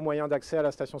plusieurs moyens d'accès à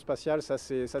la station spatiale, ça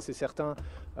c'est certain.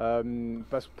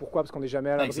 Pourquoi? Parce qu'on n'est jamais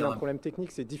à l'abri d'un problème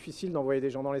technique, c'est difficile d'envoyer des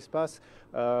gens dans l'espace.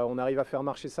 On arrive à faire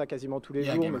marcher ça quasiment tous les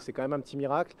jours, mais c'est quand même un petit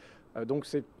miracle. Donc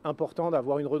c'est important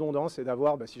d'avoir une redondance et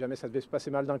d'avoir, si jamais ça devait se passer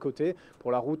mal d'un côté,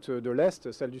 pour la route de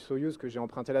l'Est, celle du Soyouz que j'ai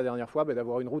empruntée la dernière fois,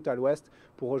 d'avoir une route à l'Ouest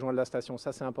pour rejoindre la station.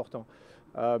 Ça c'est important.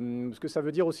 Ce que ça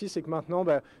veut dire aussi, c'est que maintenant,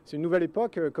 c'est une nouvelle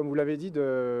époque, comme vous l'avez dit,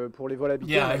 pour les vols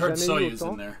habitants. On n'a jamais eu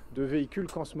autant de véhicules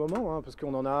qu'en ce moment, parce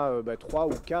qu'on en a 3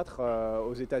 ou 4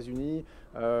 aux États-Unis,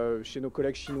 chez nos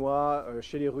collègues chinois,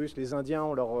 chez les Russes, les Indiens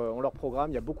ont leur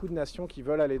programme. Il y a beaucoup de nations qui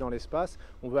veulent aller dans l'espace.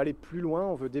 On veut aller plus loin,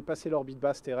 on veut dépasser l'orbite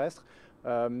basse terrestre.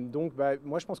 Donc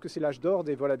moi je pense que c'est l'âge d'or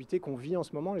des vols habités qu'on vit en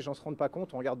ce moment. Les gens ne se rendent pas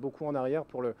compte, on regarde beaucoup en arrière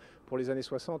pour les années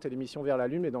 60 et les missions vers la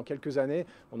Lune, mais dans quelques années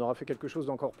on aura fait quelque chose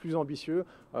d'encore plus ambitieux.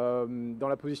 Dans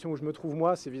la position où je me trouve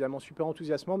moi, c'est évidemment super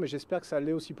enthousiasmant, mais j'espère que ça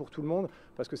l'est aussi pour tout le monde,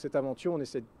 parce que cette aventure, on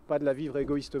n'essaie pas de la vivre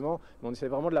égoïstement, mais on essaie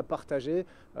vraiment de la partager,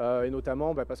 et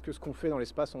notamment parce que ce qu'on fait dans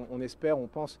l'espace, on espère, on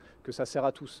pense que ça sert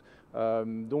à tous.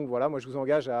 Donc voilà, moi je vous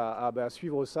engage à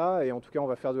suivre ça, et en tout cas on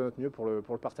va faire de notre mieux pour le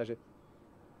partager.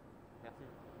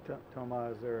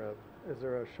 Thomas, is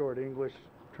there a short English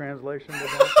translation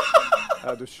to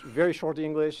that? Very short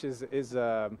English is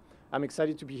I'm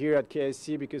excited to be here at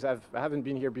KSC because I haven't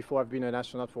been here before. I've been an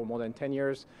astronaut for more than 10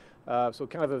 years, so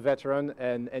kind of a veteran,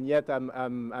 and yet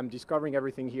I'm discovering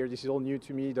everything here. This is all new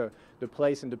to me, the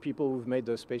place and the people who've made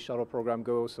the space shuttle program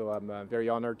go. So I'm very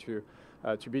honored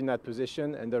to be in that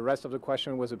position. And the rest of the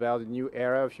question was about a new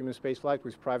era of human spaceflight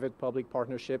with private-public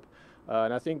partnership.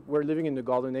 And I think we're living in the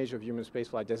golden age of human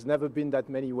spaceflight. There's never been that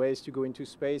many ways to go into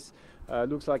space.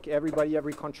 Looks like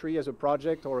every country has a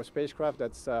project or a spacecraft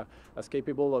that's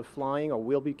capable of flying or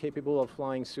will be capable of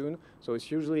flying soon. So it's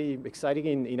hugely exciting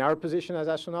in our position as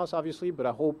astronauts, obviously, but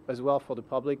I hope as well for the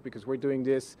public, because we're doing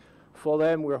this for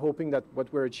them. We're hoping that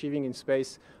what we're achieving in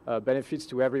space benefits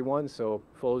to everyone, so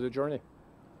follow the journey.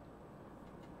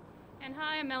 And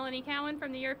hi, I'm Melanie Cowan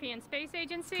from the European Space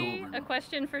Agency. A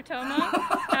question for Thomas.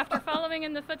 After following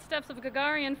in the footsteps of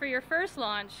Gagarin for your first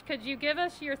launch, could you give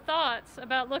us your thoughts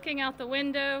about looking out the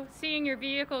window, seeing your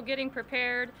vehicle getting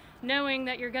prepared, knowing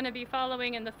that you're going to be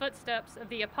following in the footsteps of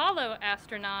the Apollo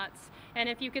astronauts? And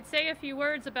if you could say a few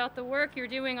words about the work you're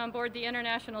doing on board the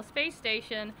International Space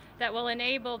Station that will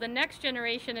enable the next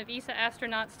generation of ESA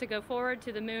astronauts to go forward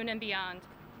to the moon and beyond.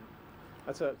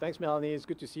 Thanks, Melanie. It's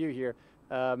good to see you here.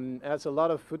 That's a lot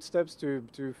of footsteps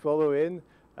to follow in,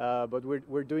 but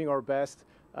we're doing our best.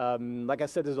 Like I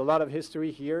said, there's a lot of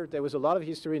history here. There was a lot of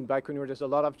history in Baikonur. There's a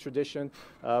lot of tradition,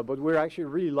 but we're actually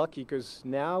really lucky because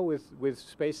now with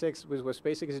SpaceX, with what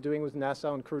SpaceX is doing with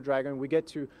NASA and Crew Dragon, we get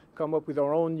to come up with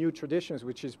our own new traditions,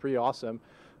 which is pretty awesome.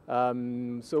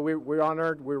 So we're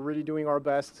honored. We're really doing our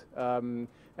best.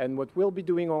 And what we'll be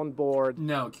doing on board,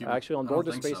 actually on board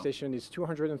the space station, is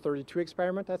 232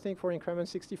 experiments, I think, for increment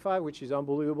 65, which is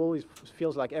unbelievable. It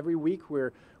feels like every week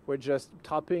we're just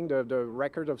topping the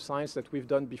record of science that we've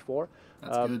done before.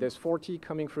 There's 40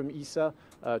 coming from ESA,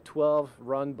 12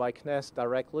 run by CNES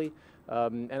directly.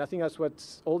 And I think that's what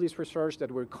all this research that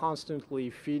we're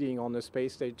constantly feeding on the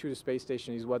to the space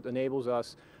station is what enables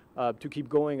us to keep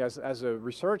going as a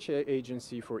research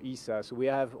agency for ESA. So we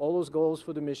have all those goals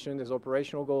for the mission. There's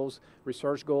operational goals,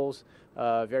 research goals,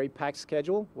 very packed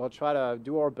schedule. We'll try to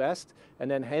do our best and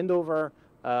then hand over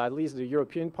at least the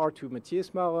European part to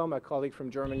Matthias Maurer, my colleague from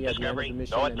Germany, at the end of the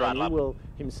mission. And then he will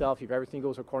himself, if everything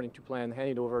goes according to plan, hand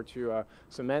it over to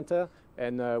Samantha.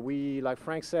 And we, like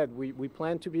Frank said, we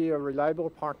plan to be a reliable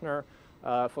partner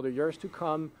for the years to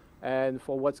come and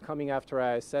for what's coming after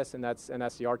ISS, and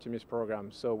that's the Artemis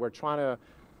program. So we're trying to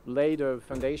lay the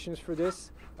foundations for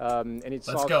this, and it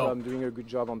starts from doing a good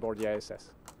job on board the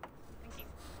ISS.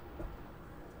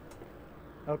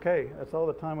 Okay, that's all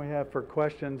the time we have for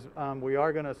questions. We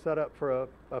are going to set up for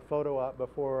a photo op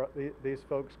before these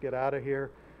folks get out of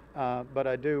here, but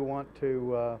I do want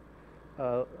to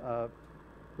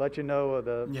let you know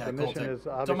the mission is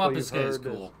obviously you've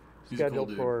heard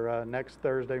scheduled for next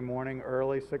Thursday morning,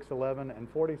 early 6:11 and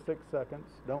 46 seconds.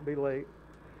 Don't be late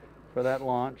for that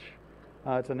launch.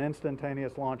 It's an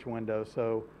instantaneous launch window,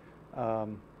 so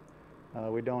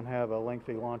we don't have a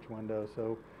lengthy launch window.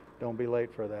 So Don't be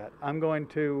late for that. I'm going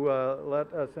to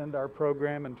let us end our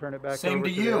program and turn it back over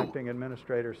to the Acting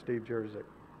Administrator, Steve Jerzyk.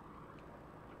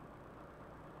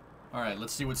 All right,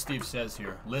 let's see what Steve says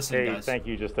here. Listen, guys. Thank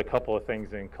you. Just a couple of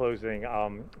things in closing.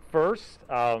 First,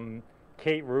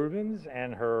 Kate Rubins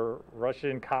and her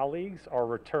Russian colleagues are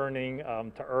returning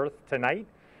to Earth tonight,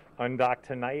 undocked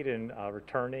tonight and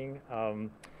returning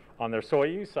on their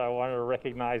Soyuz. So I wanted to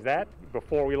recognize that.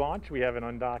 Before we launch, we have an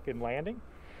undock and landing.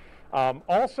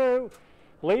 Also,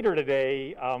 later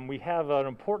today, we have an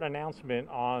important announcement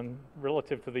on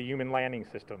relative to the Human Landing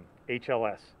System,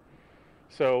 HLS.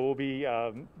 So we'll be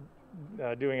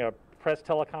doing a press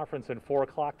teleconference at 4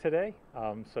 o'clock today.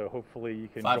 So hopefully you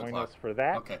can join us for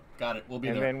that. Okay, got it. We'll be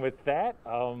there. And then with that,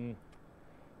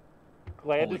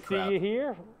 glad to see you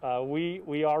here.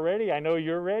 We are ready. I know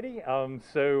you're ready.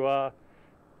 So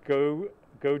go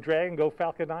Dragon, go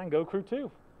Falcon 9, go Crew 2.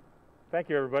 Thank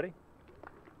you, everybody.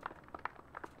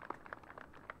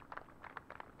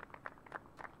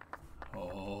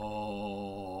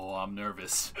 Oh, I'm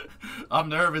nervous. I'm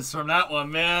nervous from that one,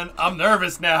 man. I'm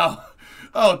nervous now.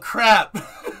 Oh, crap.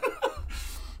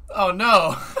 Oh,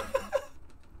 no.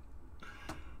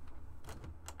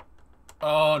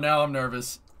 Oh, now I'm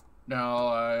nervous. Now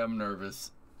I am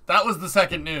nervous. That was the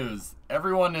second news.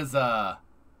 Everyone's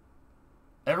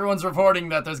reporting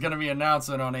that there's going to be an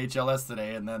announcement on HLS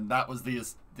today, and then that was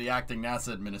the acting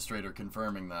NASA administrator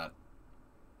confirming that.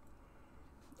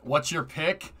 What's your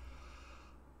pick?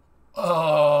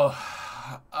 Oh,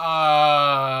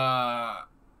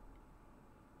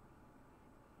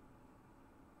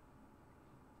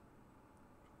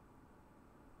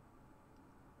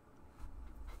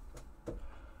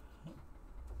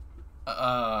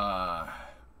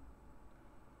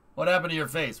 what happened to your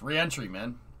face? Re-entry,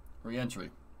 man. Re-entry.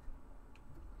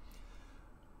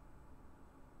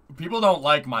 People don't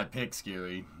like my pick,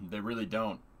 Skewy. They really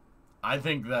don't. I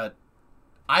think that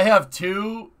I have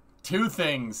two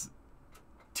things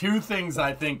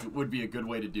I think would be a good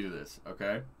way to do this,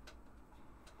 okay?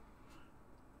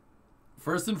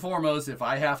 First and foremost, if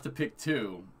I have to pick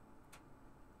two,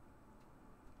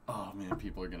 oh man,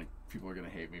 people are gonna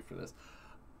hate me for this.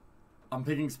 I'm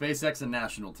picking SpaceX and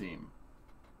National Team.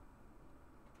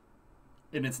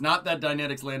 And it's not that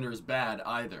Dynetics Lander is bad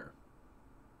either.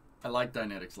 I like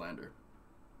Dynetics Lander.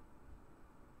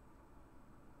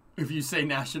 If you say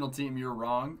National Team, you're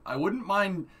wrong. I wouldn't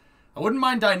mind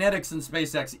Dynetics and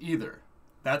SpaceX either.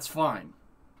 That's fine.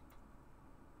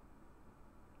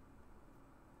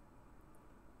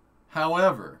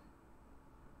 However,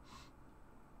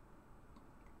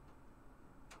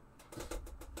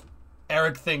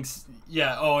 Eric thinks,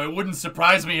 yeah, oh, it wouldn't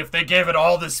surprise me if they gave it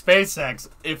all to SpaceX.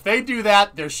 If they do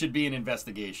that, there should be an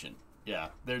investigation. Yeah,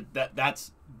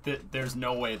 there's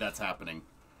no way that's happening.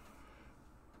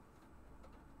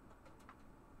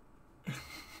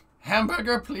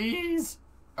 Hamburger, please.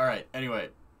 All right. Anyway,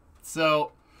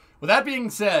 so with that being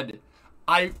said,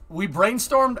 we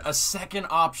brainstormed a second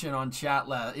option on chat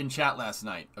last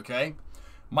night. Okay,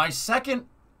 my second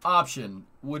option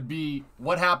would be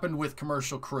what happened with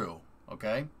Commercial Crew.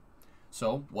 Okay,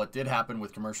 so what did happen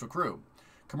with Commercial Crew?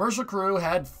 Commercial Crew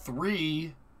had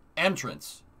 3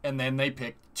 entrants, and then they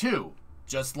picked 2,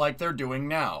 just like they're doing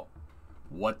now.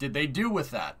 What did they do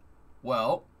with that?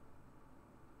 Well,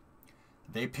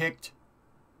 they picked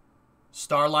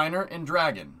Starliner and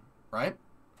Dragon, right?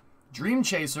 Dream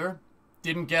Chaser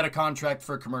didn't get a contract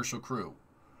for Commercial Crew.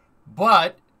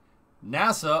 But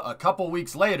NASA, a couple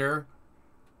weeks later,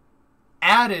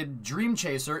 added Dream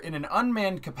Chaser in an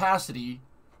unmanned capacity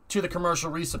to the commercial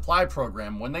resupply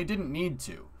program when they didn't need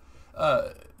to.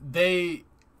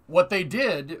 What they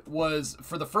did was,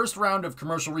 for the first round of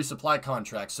commercial resupply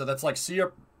contracts, so that's like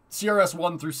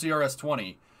CRS-1 through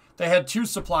CRS-20, they had 2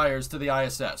 suppliers to the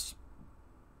ISS.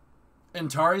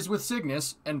 Antares with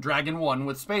Cygnus and Dragon 1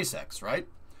 with SpaceX, right?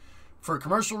 For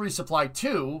commercial resupply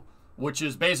 2, which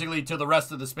is basically to the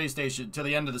rest of the space station, to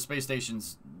the end of the space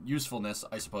station's usefulness,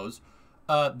 I suppose,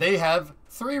 they have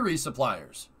 3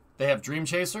 resuppliers. They have Dream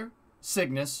Chaser,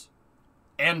 Cygnus,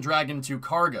 and Dragon 2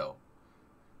 cargo.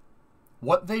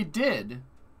 What they did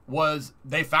was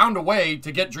they found a way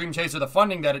to get Dream Chaser the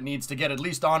funding that it needs to get at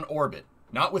least on orbit.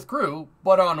 Not with crew,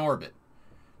 but on orbit.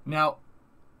 Now,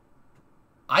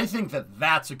 I think that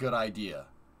that's a good idea,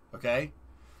 okay?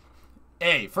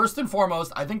 First and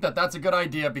foremost, I think that that's a good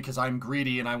idea because I'm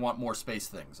greedy and I want more space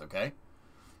things, okay?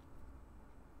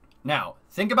 Now,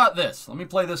 think about this. Let me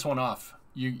play this one off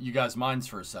you guys' minds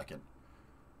for a second.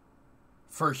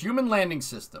 For Human Landing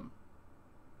System,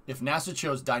 if NASA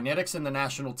chose Dynetics and the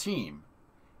National Team,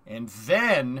 and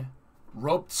then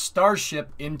roped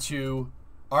Starship into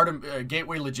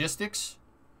Gateway Logistics,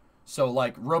 So,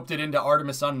 like, roped it into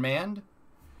Artemis Unmanned,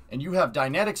 and you have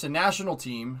Dynetics and National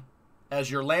Team as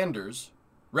your landers,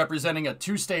 representing a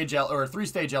two-stage or a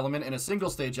three-stage element and a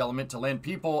single-stage element to land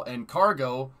people and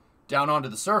cargo down onto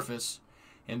the surface.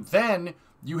 And then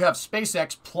you have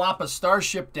SpaceX plop a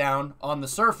Starship down on the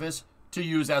surface to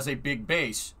use as a big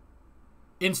base,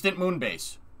 instant moon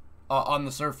base on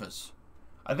the surface.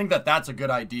 I think that that's a good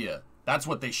idea. That's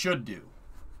what they should do.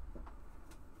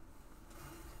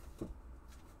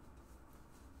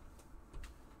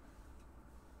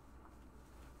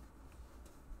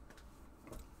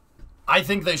 I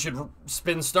think they should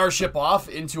spin Starship off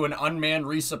into an unmanned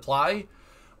resupply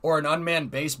or an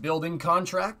unmanned base building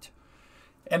contract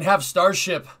and have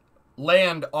Starship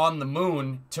land on the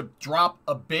moon to drop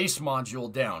a base module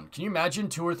down. Can you imagine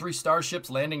 2 or 3 Starships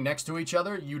landing next to each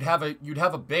other? You'd have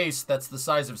a base that's the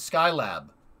size of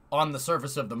Skylab on the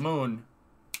surface of the moon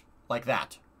like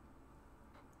that.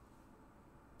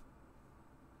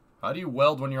 How do you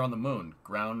weld when you're on the moon?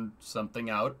 Ground something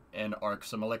out and arc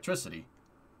some electricity.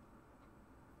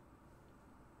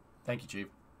 Thank you, Chief.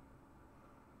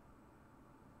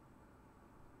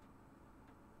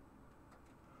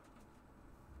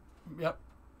 Yep.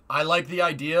 I like the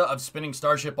idea of spinning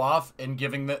Starship off and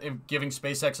giving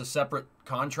SpaceX a separate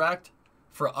contract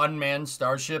for unmanned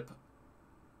Starship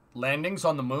landings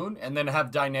on the moon, and then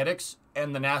have Dynetics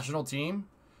and the national team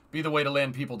be the way to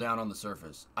land people down on the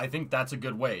surface. I think that's a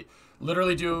good way.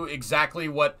 Literally do exactly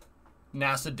what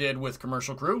NASA did with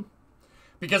Commercial Crew.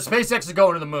 Because SpaceX is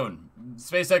going to the moon.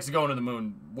 SpaceX is going to the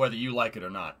moon whether you like it or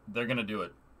not. They're going to do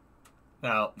it.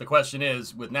 Now, the question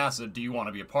is, with NASA, do you want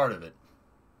to be a part of it?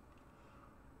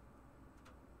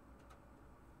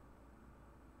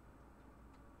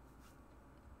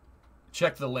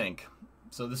 Check the link.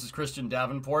 So this is Christian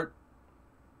Davenport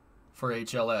for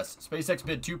HLS. SpaceX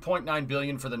bid $2.9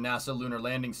 billion for the NASA Lunar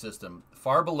Landing System,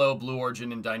 far below Blue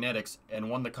Origin and Dynetics, and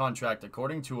won the contract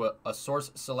according to a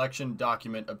source selection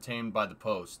document obtained by the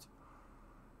Post.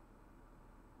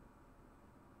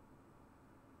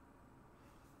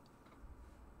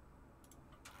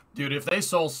 Dude, if they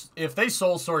sole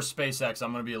source SpaceX,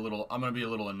 I'm gonna be a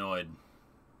little annoyed.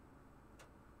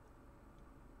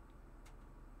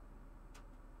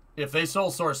 If they sole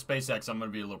source SpaceX, I'm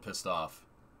gonna be a little pissed off.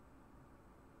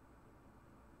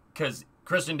 Because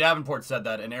Christian Davenport said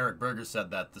that, and Eric Berger said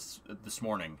that this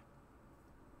morning.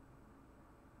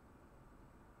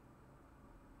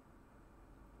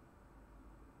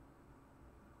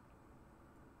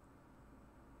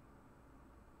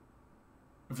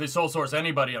 If they sole source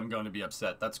anybody, I'm going to be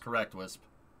upset. That's correct, Wisp.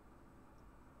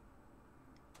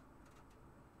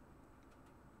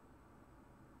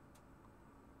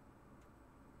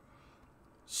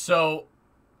 So,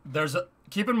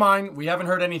 keep in mind, we haven't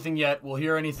heard anything yet. We'll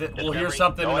hear anything. We'll hear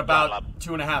something in about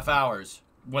 2.5 hours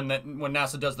when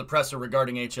NASA does the presser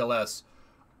regarding HLS.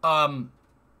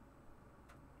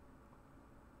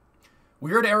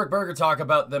 We heard Eric Berger talk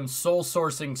about them sole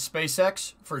sourcing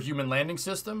SpaceX for human landing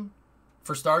system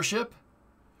for Starship.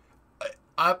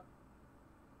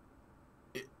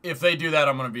 If they do that,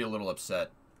 I'm going to be a little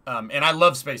upset. And I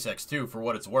love SpaceX too, for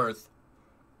what it's worth.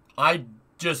 I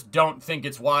just don't think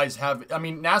it's wise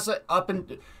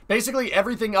NASA basically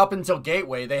everything up until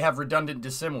Gateway, they have redundant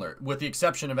dissimilar, with the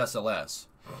exception of SLS.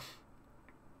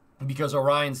 Because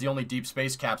Orion's the only deep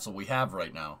space capsule we have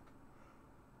right now.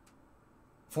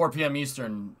 4 p.m.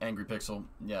 Eastern, Angry Pixel.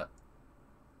 Yeah.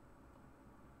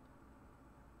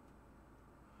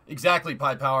 Exactly,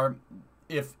 Pi Power.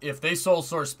 If they sole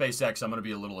source SpaceX, I'm going to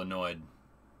be a little annoyed.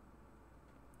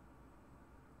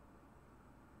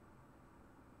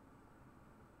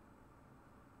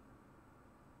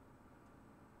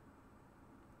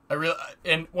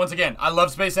 And once again, I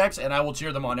love SpaceX, and I will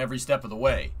cheer them on every step of the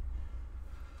way.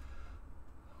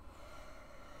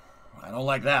 I don't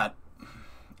like that.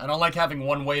 I don't like having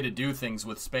one way to do things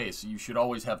with space. You should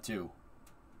always have two.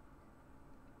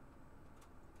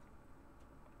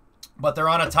 But they're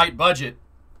on a tight budget.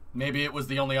 Maybe it was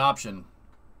the only option.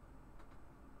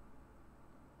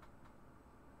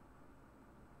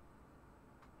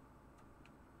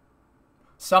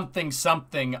 Something,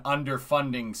 something,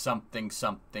 underfunding, something,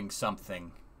 something,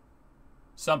 something.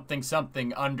 Something,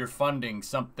 something, underfunding,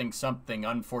 something, something,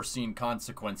 unforeseen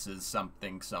consequences,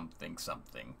 something, something,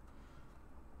 something.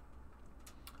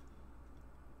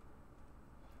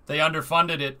 They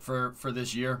underfunded it for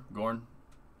this year, Gorn.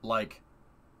 Like,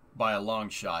 by a long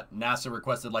shot. NASA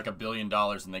requested like $1 billion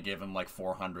and they gave them like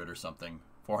 400 or something.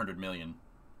 400 million.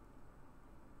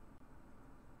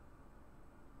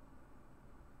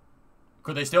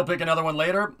 Could they still pick another one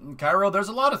later? Cairo, there's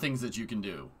a lot of things that you can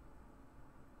do.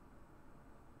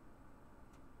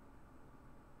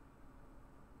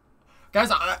 Guys,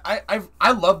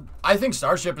 I think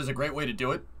Starship is a great way to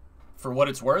do it for what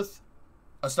it's worth.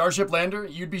 A Starship lander,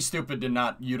 you'd be stupid to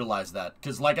not utilize that.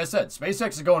 Because like I said,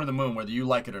 SpaceX is going to the moon whether you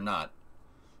like it or not.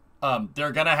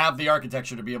 They're going to have the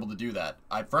architecture to be able to do that.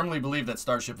 I firmly believe that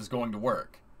Starship is going to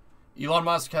work. Elon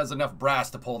Musk has enough brass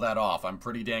to pull that off. I'm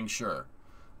pretty dang sure.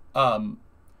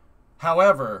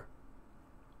 However,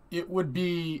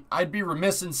 I'd be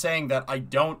remiss in saying that I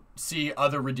don't see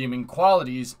other redeeming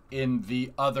qualities in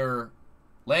the other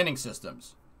landing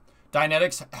systems.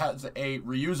 Dynetics has a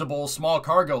reusable small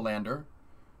cargo lander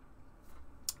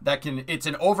it's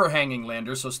an overhanging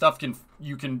lander, so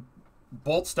you can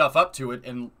bolt stuff up to it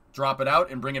and drop it out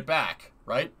and bring it back,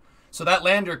 right? So that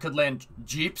lander could land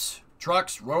jeeps,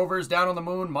 trucks, rovers down on the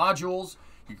moon, modules.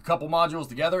 You could couple modules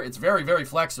together. It's very, very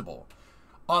flexible.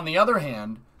 On the other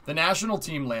hand, the national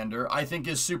team lander, I think,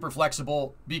 is super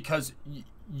flexible because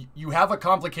you have a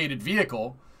complicated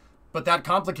vehicle, but that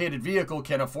complicated vehicle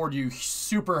can afford you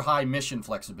super high mission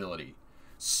flexibility.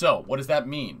 So, what does that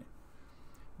mean?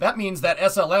 That means that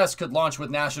SLS could launch with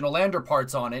national lander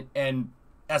parts on it, and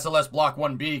SLS Block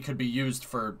 1B could be used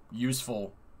for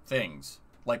useful things.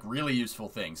 Like really useful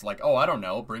things. Like, oh, I don't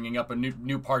know, bringing up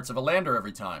new parts of a lander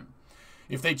every time.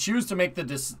 If they choose to make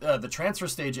the transfer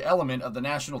stage element of the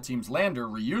national team's lander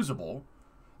reusable,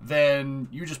 then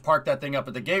you just park that thing up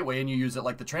at the gateway and you use it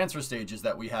like the transfer stages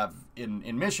that we have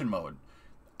in mission mode.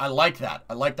 I like that.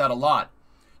 I like that a lot.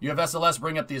 You have SLS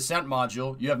bring up the ascent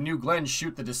module. You have New Glenn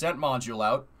shoot the descent module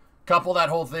out. Couple that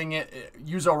whole thing,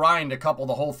 use Orion to couple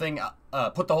the whole thing,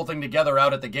 put the whole thing together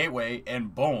out at the gateway,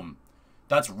 and boom.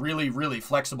 That's really, really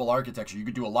flexible architecture. You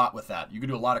could do a lot with that. You could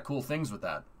do a lot of cool things with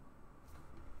that.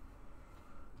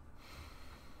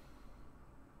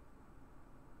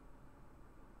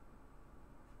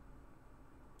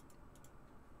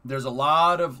 There's a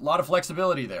lot of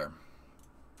flexibility there.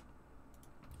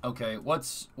 Okay,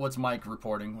 what's Mike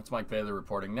reporting? What's Mike Baylor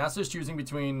reporting? NASA's choosing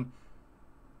between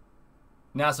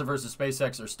NASA versus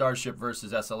SpaceX or Starship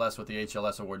versus SLS with the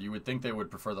HLS award. You would think they would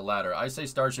prefer the latter. I say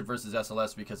Starship versus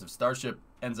SLS because if Starship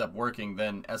ends up working,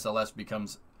 then SLS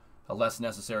becomes a less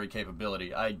necessary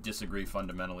capability. I disagree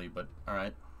fundamentally, but all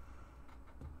right.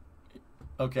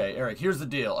 Okay, Eric, here's the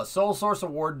deal. A sole source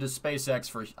award to SpaceX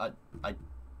for...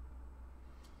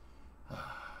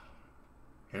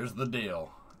 Here's the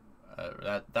deal.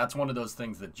 That's one of those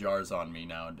things that jars on me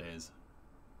nowadays.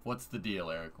 What's the deal,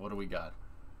 Eric? What do we got?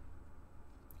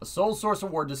 A sole source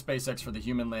award to SpaceX for the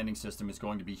human landing system is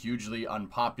going to be hugely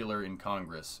unpopular in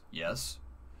Congress. Yes.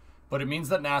 But it means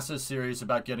that NASA is serious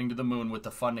about getting to the moon with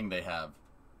the funding they have.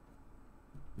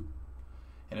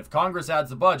 And if Congress adds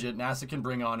the budget, NASA can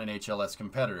bring on an HLS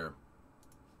competitor.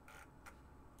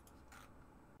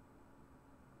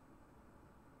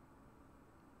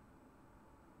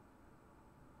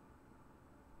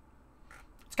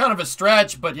 It's kind of a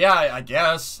stretch, but yeah, I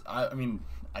guess. I mean,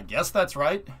 I guess that's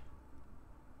right.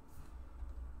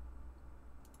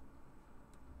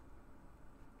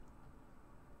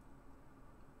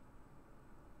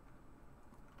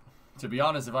 To be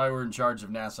honest, if I were in charge of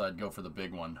NASA, I'd go for the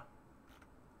big one.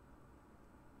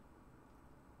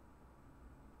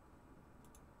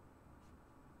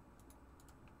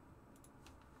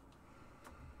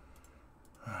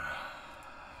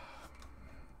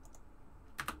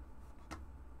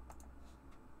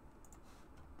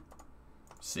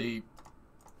 See,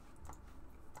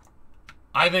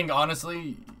 I think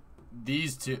honestly,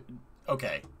 these two,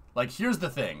 okay, like here's the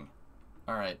thing.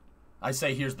 All right, I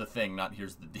say here's the thing, not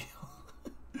here's the deal.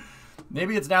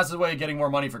 Maybe it's NASA's way of getting more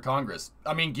money for Congress.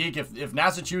 I mean, Geek, if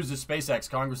NASA chooses SpaceX,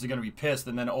 Congress is going to be pissed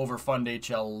and then overfund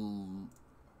HL.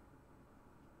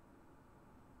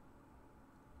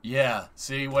 Yeah,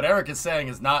 see, what Eric is saying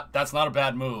is that's not a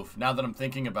bad move. Now that I'm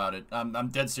thinking about it, I'm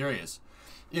dead serious.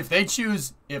 If they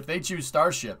choose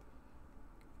Starship,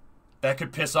 that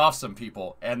could piss off some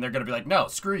people, and they're going to be like, no,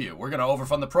 screw you. We're going to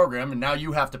overfund the program, and now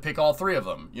you have to pick all three of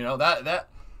them. You know, that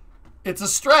it's a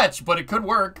stretch, but it could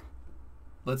work.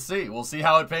 Let's see. We'll see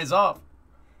how it pays off.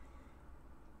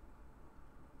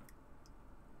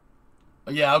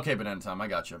 Yeah, okay, Banana Time, I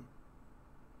got you.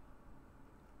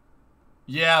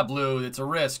 Yeah, Blue, it's a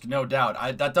risk, no doubt.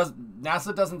 That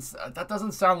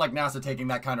doesn't sound like NASA taking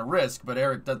that kind of risk, but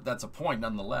Eric, that's a point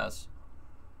nonetheless.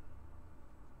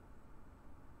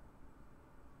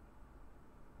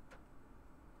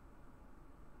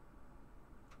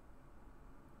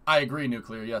 I agree,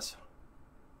 Nuclear, yes.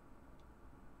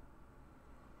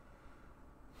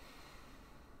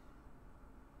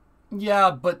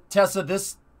 Yeah, but Tessa,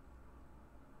 this...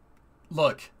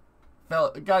 Look,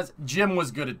 guys, Jim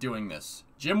was good at doing this.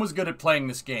 Jim was good at playing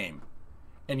this game.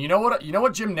 And you know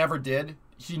what Jim never did?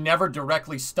 he never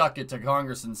directly stuck it to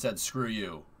Congress and said, screw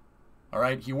you. All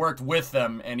right? He worked with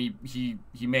them, and he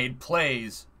made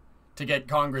plays to get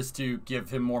Congress to give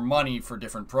him more money for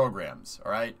different programs.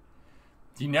 All right?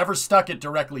 He never stuck it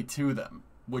directly to them,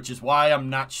 which is why I'm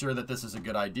not sure that this is a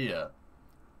good idea.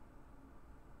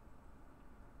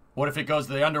 What if it goes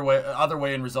the other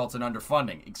way and results in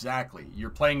underfunding? Exactly. You're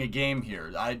playing a game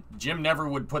here. Jim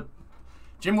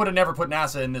would have never put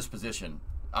NASA in this position.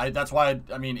 That's why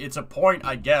I mean it's a point,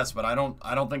 I guess, but I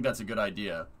don't think that's a good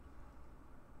idea.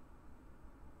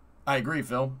 I agree,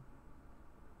 Phil.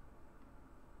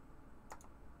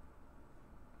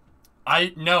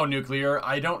 No, Nuclear.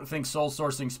 I don't think sole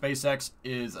sourcing SpaceX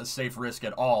is a safe risk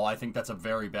at all. I think that's a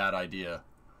very bad idea.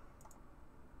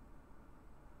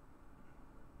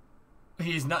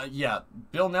 He's not. Yeah,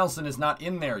 Bill Nelson is not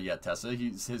in there yet, Tessa.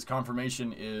 His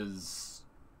confirmation is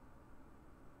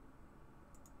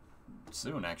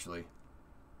soon, actually.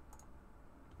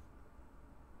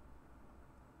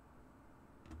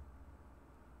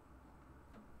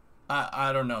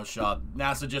 I don't know, Shaw.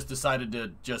 NASA just decided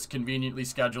to just conveniently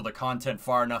schedule the content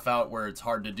far enough out where it's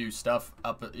hard to do stuff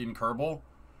up in Kerbal.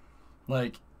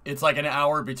 Like, it's like an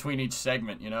hour between each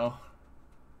segment, you know?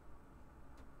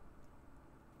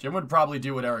 Jim would probably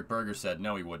do what Eric Berger said.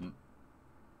 No, he wouldn't.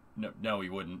 No, he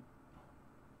wouldn't.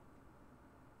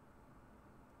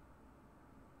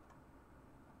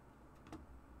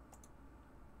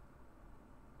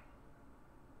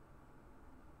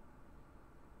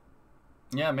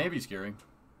 Yeah, maybe scary.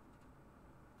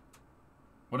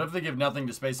 What if they give nothing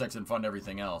to SpaceX and fund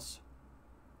everything else?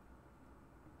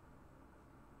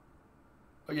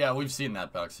 Oh, yeah, we've seen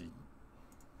that, Bugsy.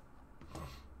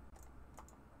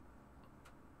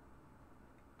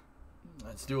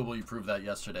 It's doable. You proved that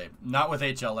yesterday. Not with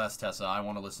HLS, Tessa. I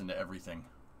want to listen to everything.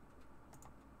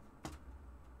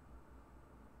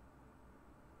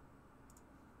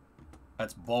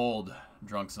 That's bold,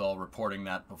 Drunksall, reporting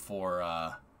that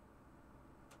before...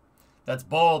 That's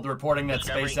bold, reporting that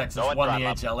SpaceX has won the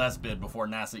HLS bid before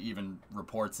NASA even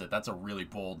reports it. That's a really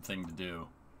bold thing to do.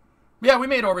 Yeah, we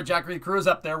made orbit, Jackery. The crew is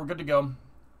up there. We're good to go.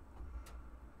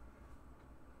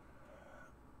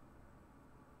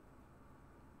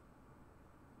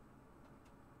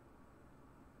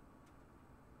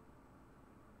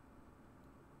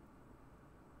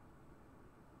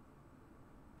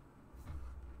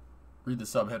 Read the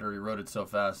subheader. He wrote it so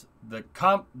fast. The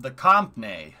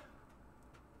Compne.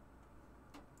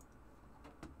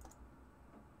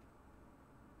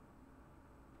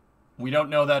 We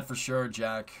don't know that for sure,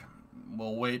 Jack.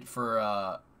 We'll wait for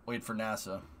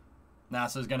NASA.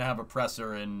 NASA's gonna have a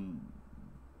presser in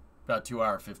about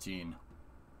 2:15.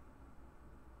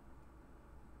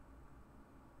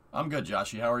 I'm good,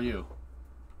 Joshy. How are you?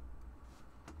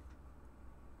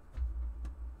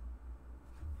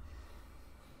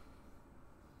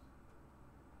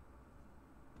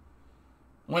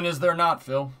 When is there not,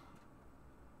 Phil?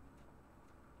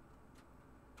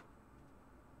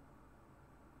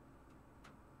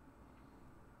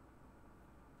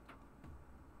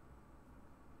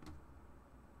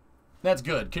 That's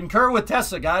good. Concur with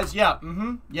Tessa, guys. Yeah,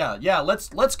 yeah.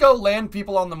 Let's go land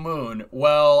people on the moon.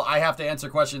 Well, I have to answer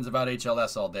questions about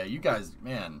HLS all day. You guys,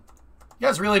 man. You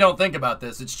guys really don't think about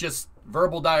this. It's just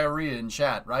verbal diarrhea in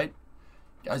chat, right?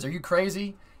 Guys, are you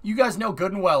crazy? You guys know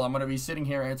good and well I'm going to be sitting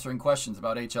here answering questions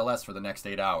about HLS for the next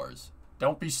 8 hours.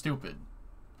 Don't be stupid.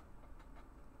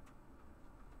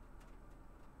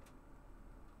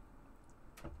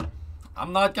 I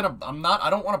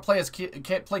don't want to play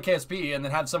KSP and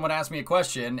then have someone ask me a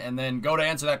question and then go to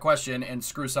answer that question and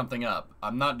screw something up.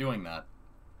 I'm not doing that.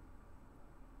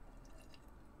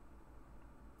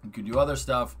 You can do other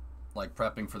stuff like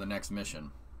prepping for the next mission.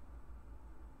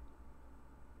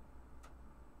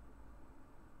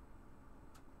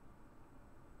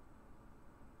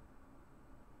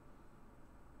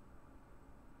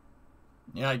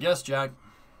 Yeah, I guess, Jack.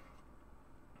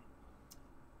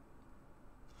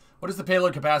 What is the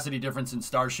payload capacity difference in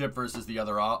Starship versus the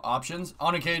other options?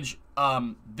 On a cage,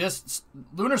 this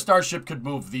Lunar Starship could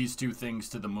move these two things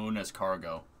to the moon as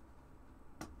cargo.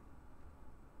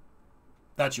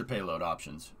 That's your payload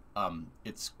options.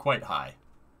 It's quite high.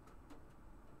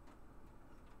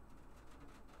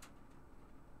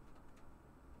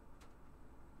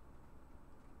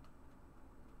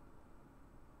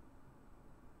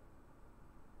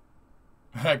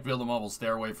 Heck, build a mobile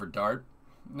stairway for DART.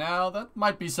 Now, that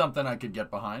might be something I could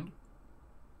get behind.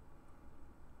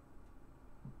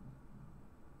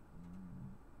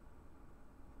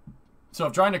 So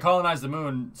if trying to colonize the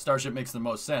moon, Starship makes the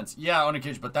most sense. Yeah,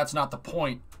 Onikage, but that's not the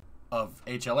point of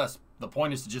HLS. The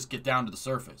point is to just get down to the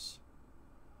surface.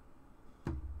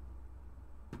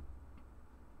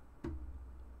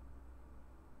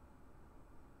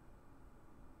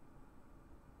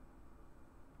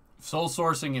 Sole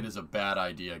sourcing it is a bad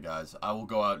idea, guys. I will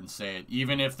go out and say it.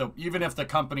 Even if the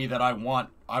company that I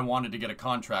wanted to get a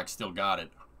contract still got it.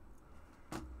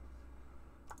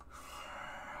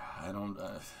 I don't.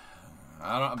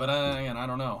 But again, I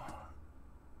don't know.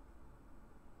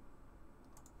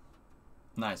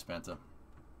 Nice, Penta.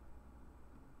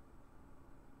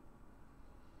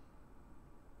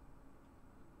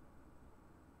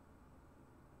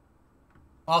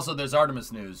 Also, there's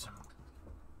Artemis news.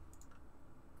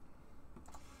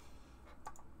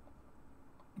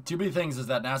 Two big things is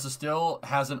that NASA still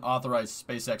hasn't authorized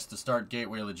SpaceX to start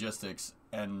Gateway logistics,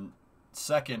 and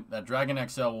second, that Dragon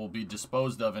XL will be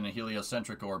disposed of in a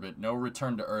heliocentric orbit, no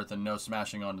return to Earth, and no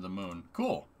smashing onto the moon.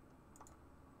 Cool.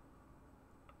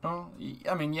 Well,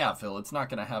 I mean, yeah, Phil, it's not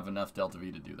going to have enough Delta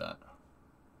V to do that.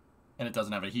 And it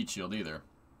doesn't have a heat shield either.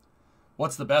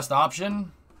 What's the best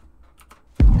option?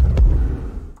 Oh,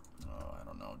 I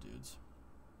don't know, dudes.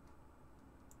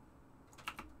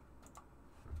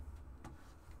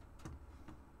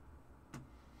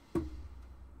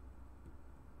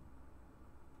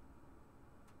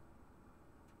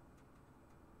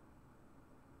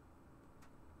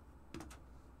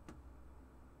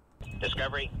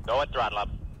 Discovery, go at throttle up.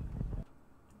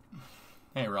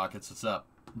 Hey, Rockets, what's up?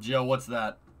 Joe, what's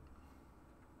that?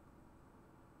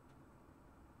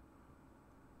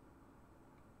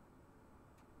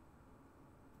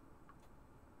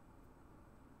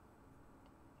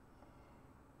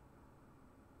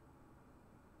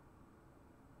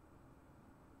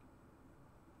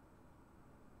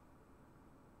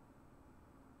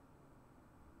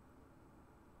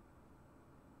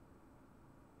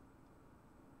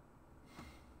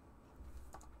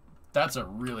 That's a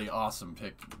really awesome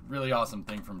pick. Really awesome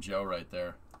thing from Joe right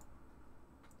there.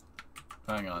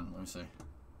 Hang on, let me see.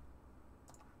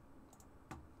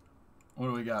 What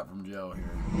do we got from Joe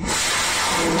here?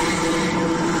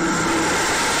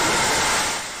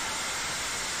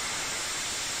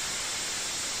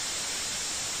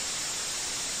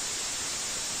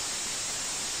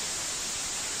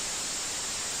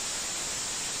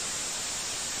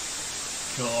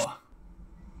 Cool.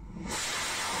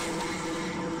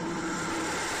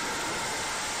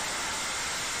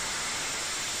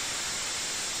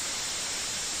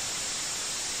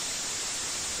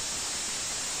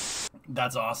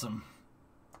 That's awesome.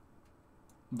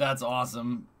 That's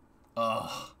awesome.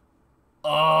 Oh.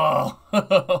 Oh.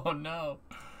 Oh, no.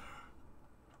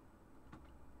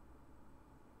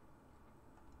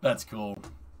 That's cool.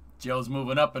 Joe's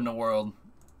moving up in the world.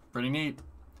 Pretty neat.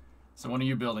 So when are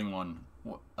you building one?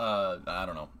 I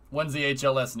don't know. When's the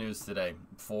HLS news today?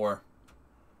 4.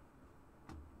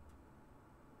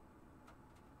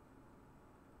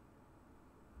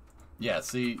 Yeah,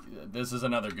 see, this is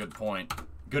another good point.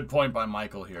 Good point by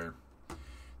Michael here.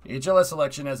 The HLS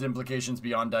election has implications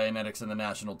beyond Dynetics and the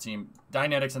national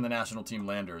team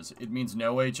landers. It means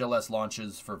no HLS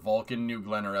launches for Vulcan, New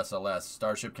Glenn, or SLS.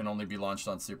 Starship can only be launched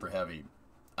on Super Heavy.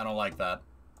 I don't like that.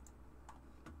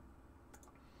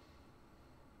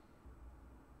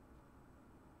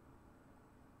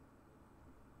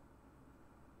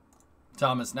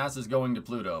 Thomas, NASA's going to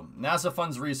Pluto. NASA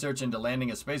funds research into landing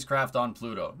a spacecraft on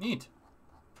Pluto. Neat.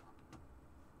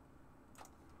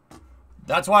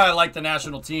 That's why I like the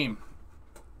national team.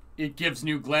 It gives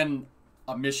New Glenn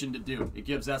a mission to do. It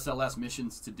gives SLS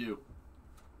missions to do.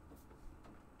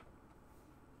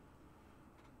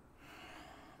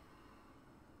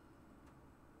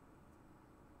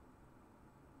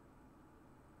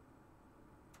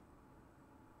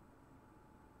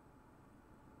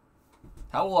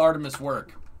 How will Artemis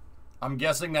work? I'm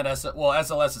guessing that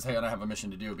SLS is going to have a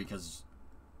mission to do because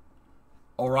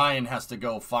Orion has to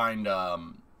go find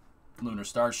Lunar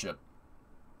Starship.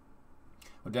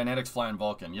 With Dynetics flying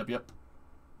Vulcan. Yep.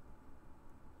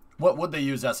 What would they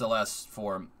use SLS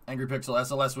for? Angry Pixel,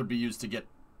 SLS would be used to get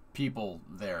people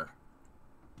there.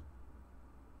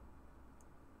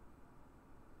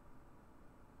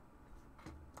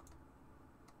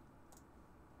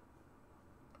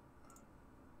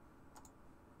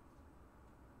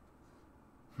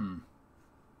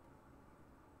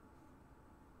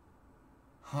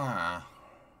 Huh.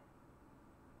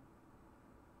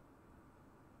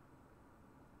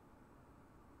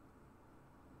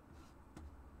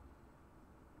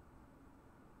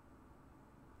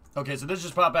 Okay, so this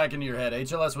just popped back into your head.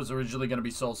 HLS was originally going to be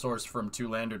sole sourced from 2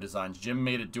 lander designs. Jim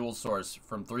made it dual source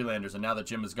from 3 landers, and now that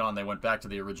Jim is gone, they went back to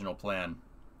the original plan.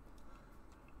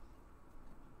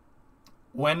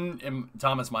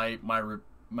 Thomas, my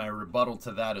rebuttal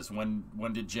to that is when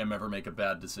did Jim ever make a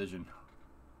bad decision?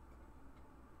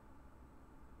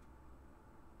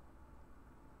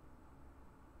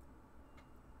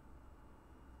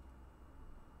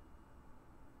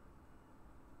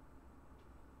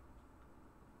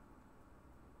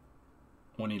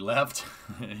 when he left.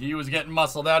 He was getting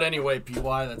muscled out anyway,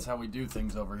 PY. That's how we do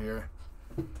things over here.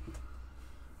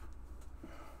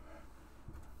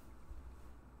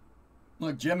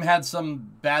 Look, Jim had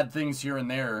some bad things here and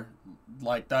there.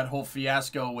 Like that whole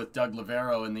fiasco with Doug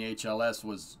Lavero in the HLS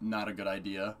was not a good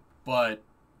idea. But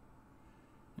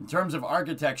in terms of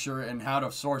architecture and how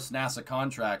to source NASA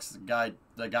contracts,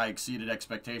 the guy exceeded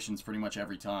expectations pretty much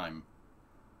every time.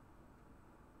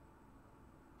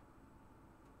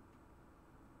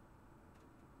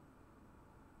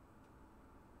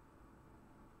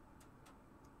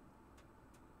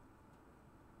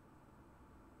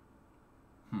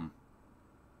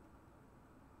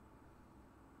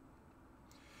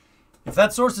 If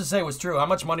that sources say was true, how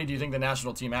much money do you think the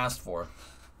national team asked for?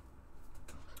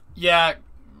 Yeah,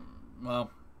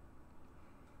 well,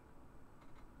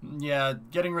 yeah,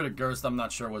 getting rid of Gerst I'm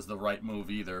not sure was the right move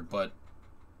either, but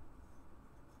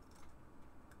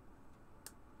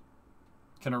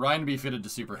can Orion be fitted to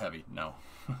Super Heavy? No.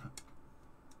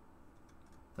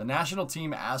 The national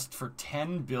team asked for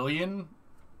 $10 billion?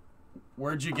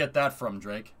 Where'd you get that from,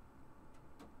 Drake?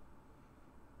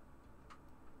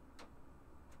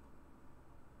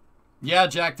 Yeah,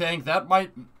 Jack Tank, that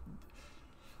might...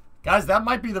 Guys, that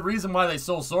might be the reason why they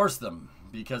sole source them.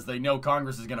 Because they know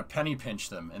Congress is going to penny pinch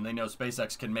them. And they know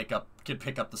SpaceX can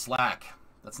pick up the slack.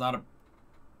 That's not a...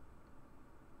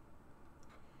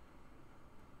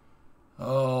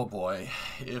 Oh, boy.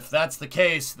 If that's the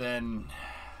case, then...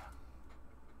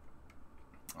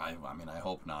 I mean, I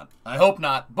hope not. I hope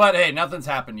not. But, hey, nothing's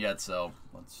happened yet, so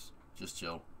let's just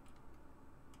chill.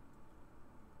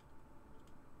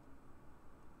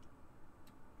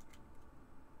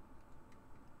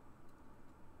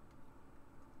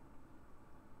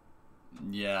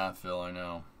 Yeah, Phil, I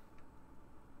know.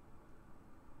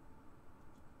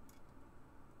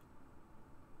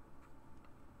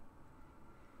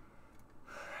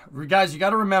 Guys, you got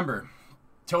to remember,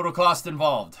 total cost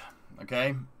involved,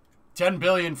 okay? $10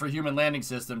 billion for human landing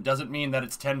system doesn't mean that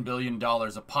it's $10 billion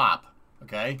a pop,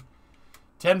 okay?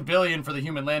 $10 billion for the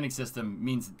human landing system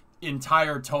means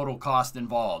entire total cost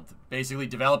involved. Basically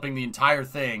developing the entire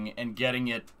thing and getting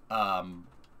it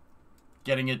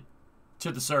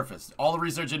to the surface. All the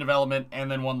research and development, and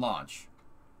then one launch.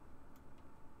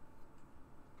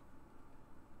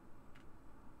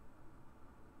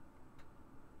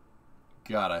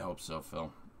 God, I hope so,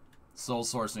 Phil. Sole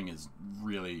sourcing is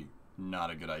really not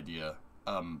a good idea.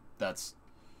 That's...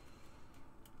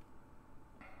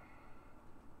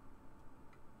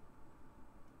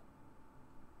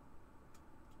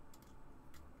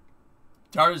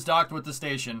 Dart is docked with the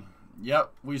station.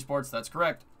 Yep, Wii Sports, that's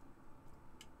correct.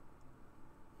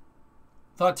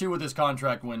 Thought too with this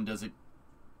contract win, does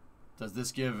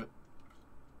this give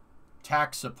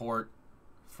tax support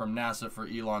from NASA for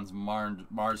Elon's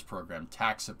Mars program?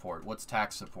 Tax support. What's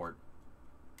tax support?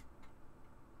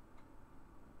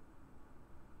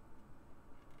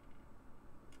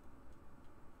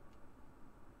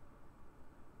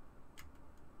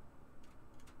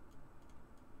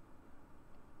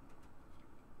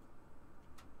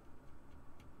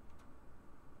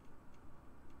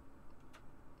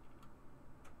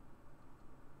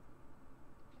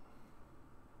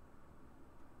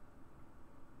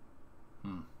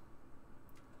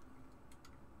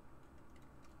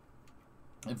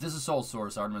 If this is sole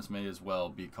source, Artemis may as well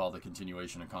be called a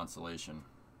continuation of Constellation.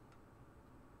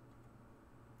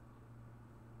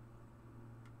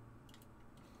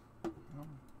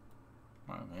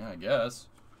 Well, yeah, I guess.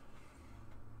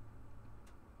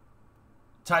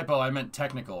 Typo, I meant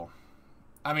technical.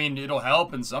 I mean, it'll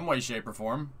help in some way, shape, or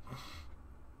form.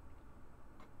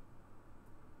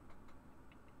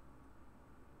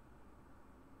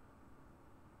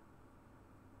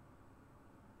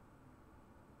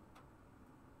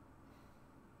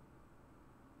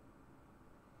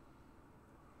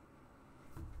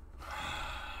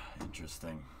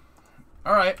 Interesting.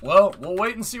 All right, well, we'll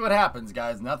wait and see what happens,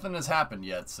 guys. Nothing has happened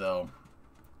yet, so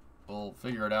we'll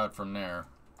figure it out from there.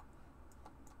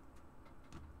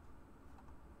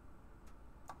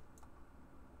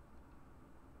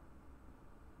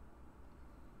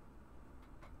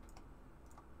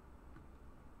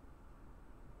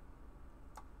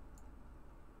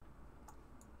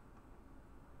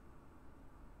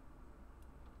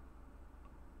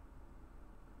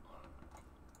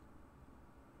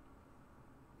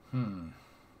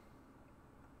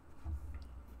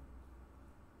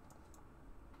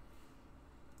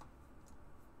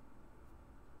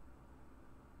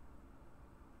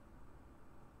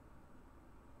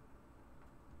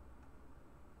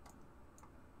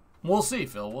 We'll see,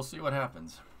 Phil. We'll see what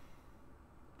happens.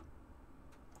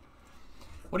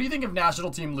 What do you think if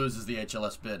national team loses the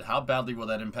HLS bid? How badly will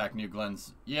that impact New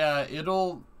Glen's? Yeah,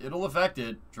 it'll affect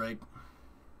it, Drake.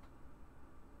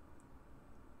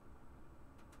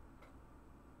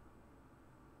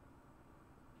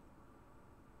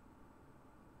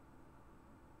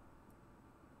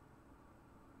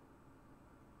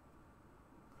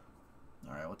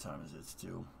 All right, what time is it? It's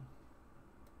 2.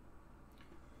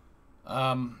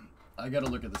 I got to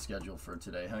look at the schedule for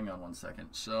today. Hang on one second.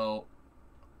 So,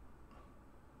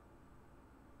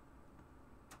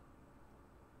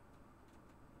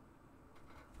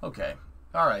 okay.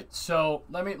 All right. So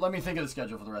let me think of the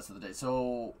schedule for the rest of the day.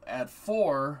 So at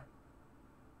 4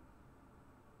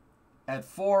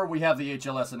 we have the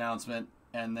HLS announcement,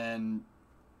 and then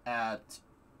at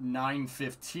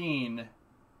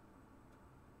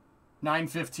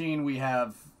 9:15 we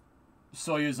have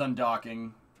Soyuz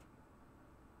undocking.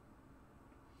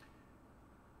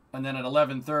 And then at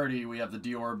 11:30 we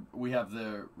have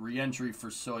the re-entry for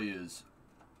Soyuz.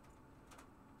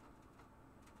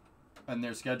 And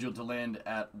they're scheduled to land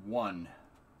at 1.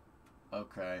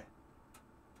 Okay.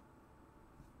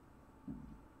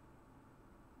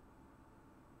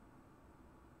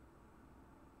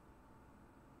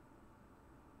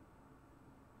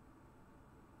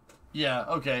 Yeah,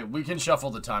 okay. We can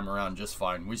shuffle the time around just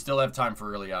fine. We still have time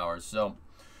for early hours, so.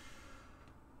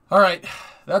 All right,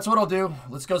 that's what I'll do.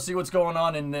 Let's go see what's going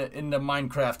on in the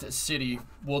Minecraft city.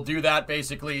 We'll do that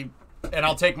basically, and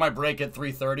I'll take my break at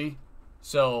 3:30.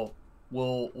 So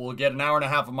we'll get an hour and a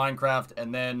half of Minecraft,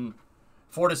 and then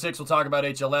 4 to 6 we'll talk about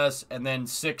HLS, and then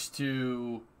 6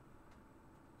 to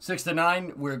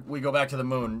 9 we go back to the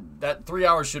moon. That 3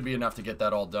 hours should be enough to get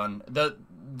that all done.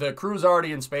 The crew's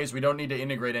already in space. We don't need to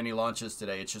integrate any launches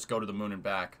today. It's just go to the moon and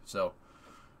back. So.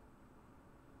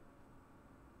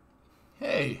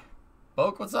 Hey,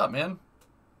 Boke, what's up, man?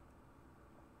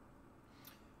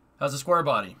 How's the square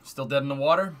body? Still dead in the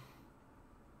water?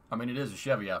 I mean, it is a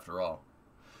Chevy after all.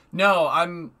 No,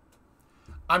 I'm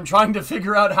trying to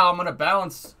figure out how I'm going to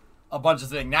balance a bunch of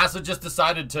things. NASA just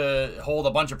decided to hold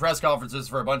a bunch of press conferences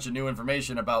for a bunch of new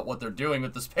information about what they're doing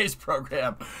with the space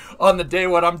program on the day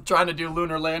when I'm trying to do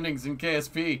lunar landings in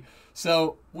KSP.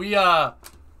 So yeah,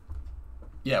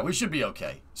 we should be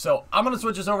okay. So I'm going to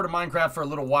switch us over to Minecraft for a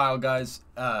little while, guys.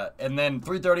 And then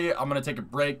 3:30, I'm going to take a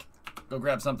break, go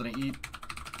grab something to eat.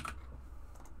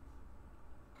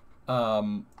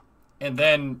 And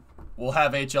then we'll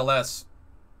have HLS.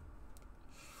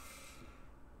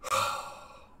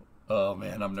 Oh,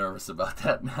 man, I'm nervous about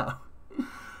that now.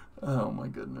 Oh, my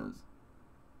goodness.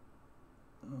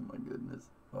 Oh, my goodness.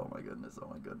 Oh, my goodness. Oh,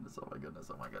 my goodness. Oh, my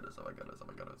goodness. Oh, my goodness. Oh, my goodness. Oh, my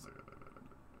goodness.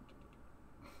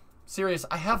 Serious,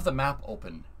 I have the map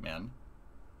open, man.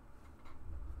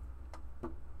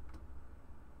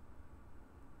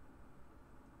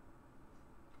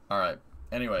 Alright,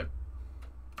 anyway.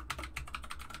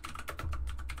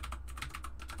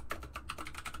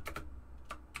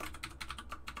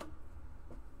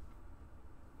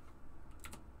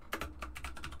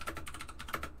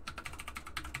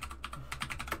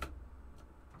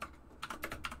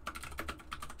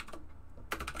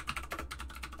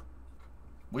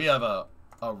 We have a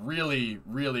really,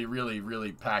 really, really,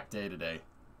 really packed day today.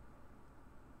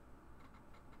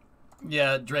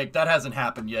 Yeah, Drake, that hasn't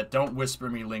happened yet. Don't whisper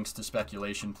me links to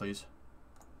speculation, please.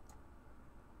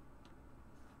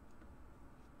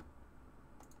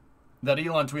 That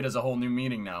Elon tweet has a whole new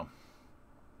meaning now.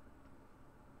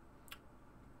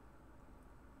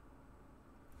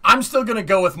 I'm still going to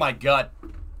go with my gut.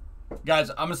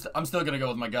 Guys, I'm still going to go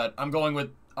with my gut. I'm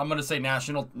going to say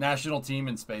national team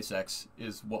in SpaceX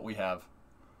is what we have.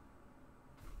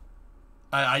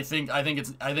 I think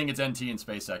it's NT and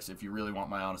SpaceX if you really want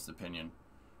my honest opinion.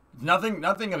 Nothing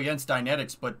against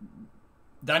Dynetics, but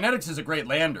Dynetics is a great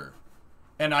lander,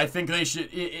 and I think they should.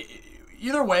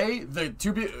 Either way,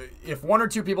 if 1 or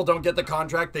 2 people don't get the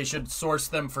contract, they should source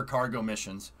them for cargo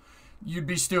missions. You'd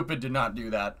be stupid to not do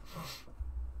that.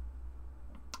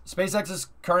 SpaceX is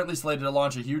currently slated to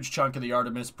launch a huge chunk of the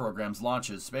Artemis program's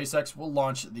launches. SpaceX will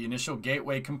launch the initial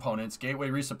Gateway components, Gateway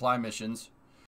resupply missions,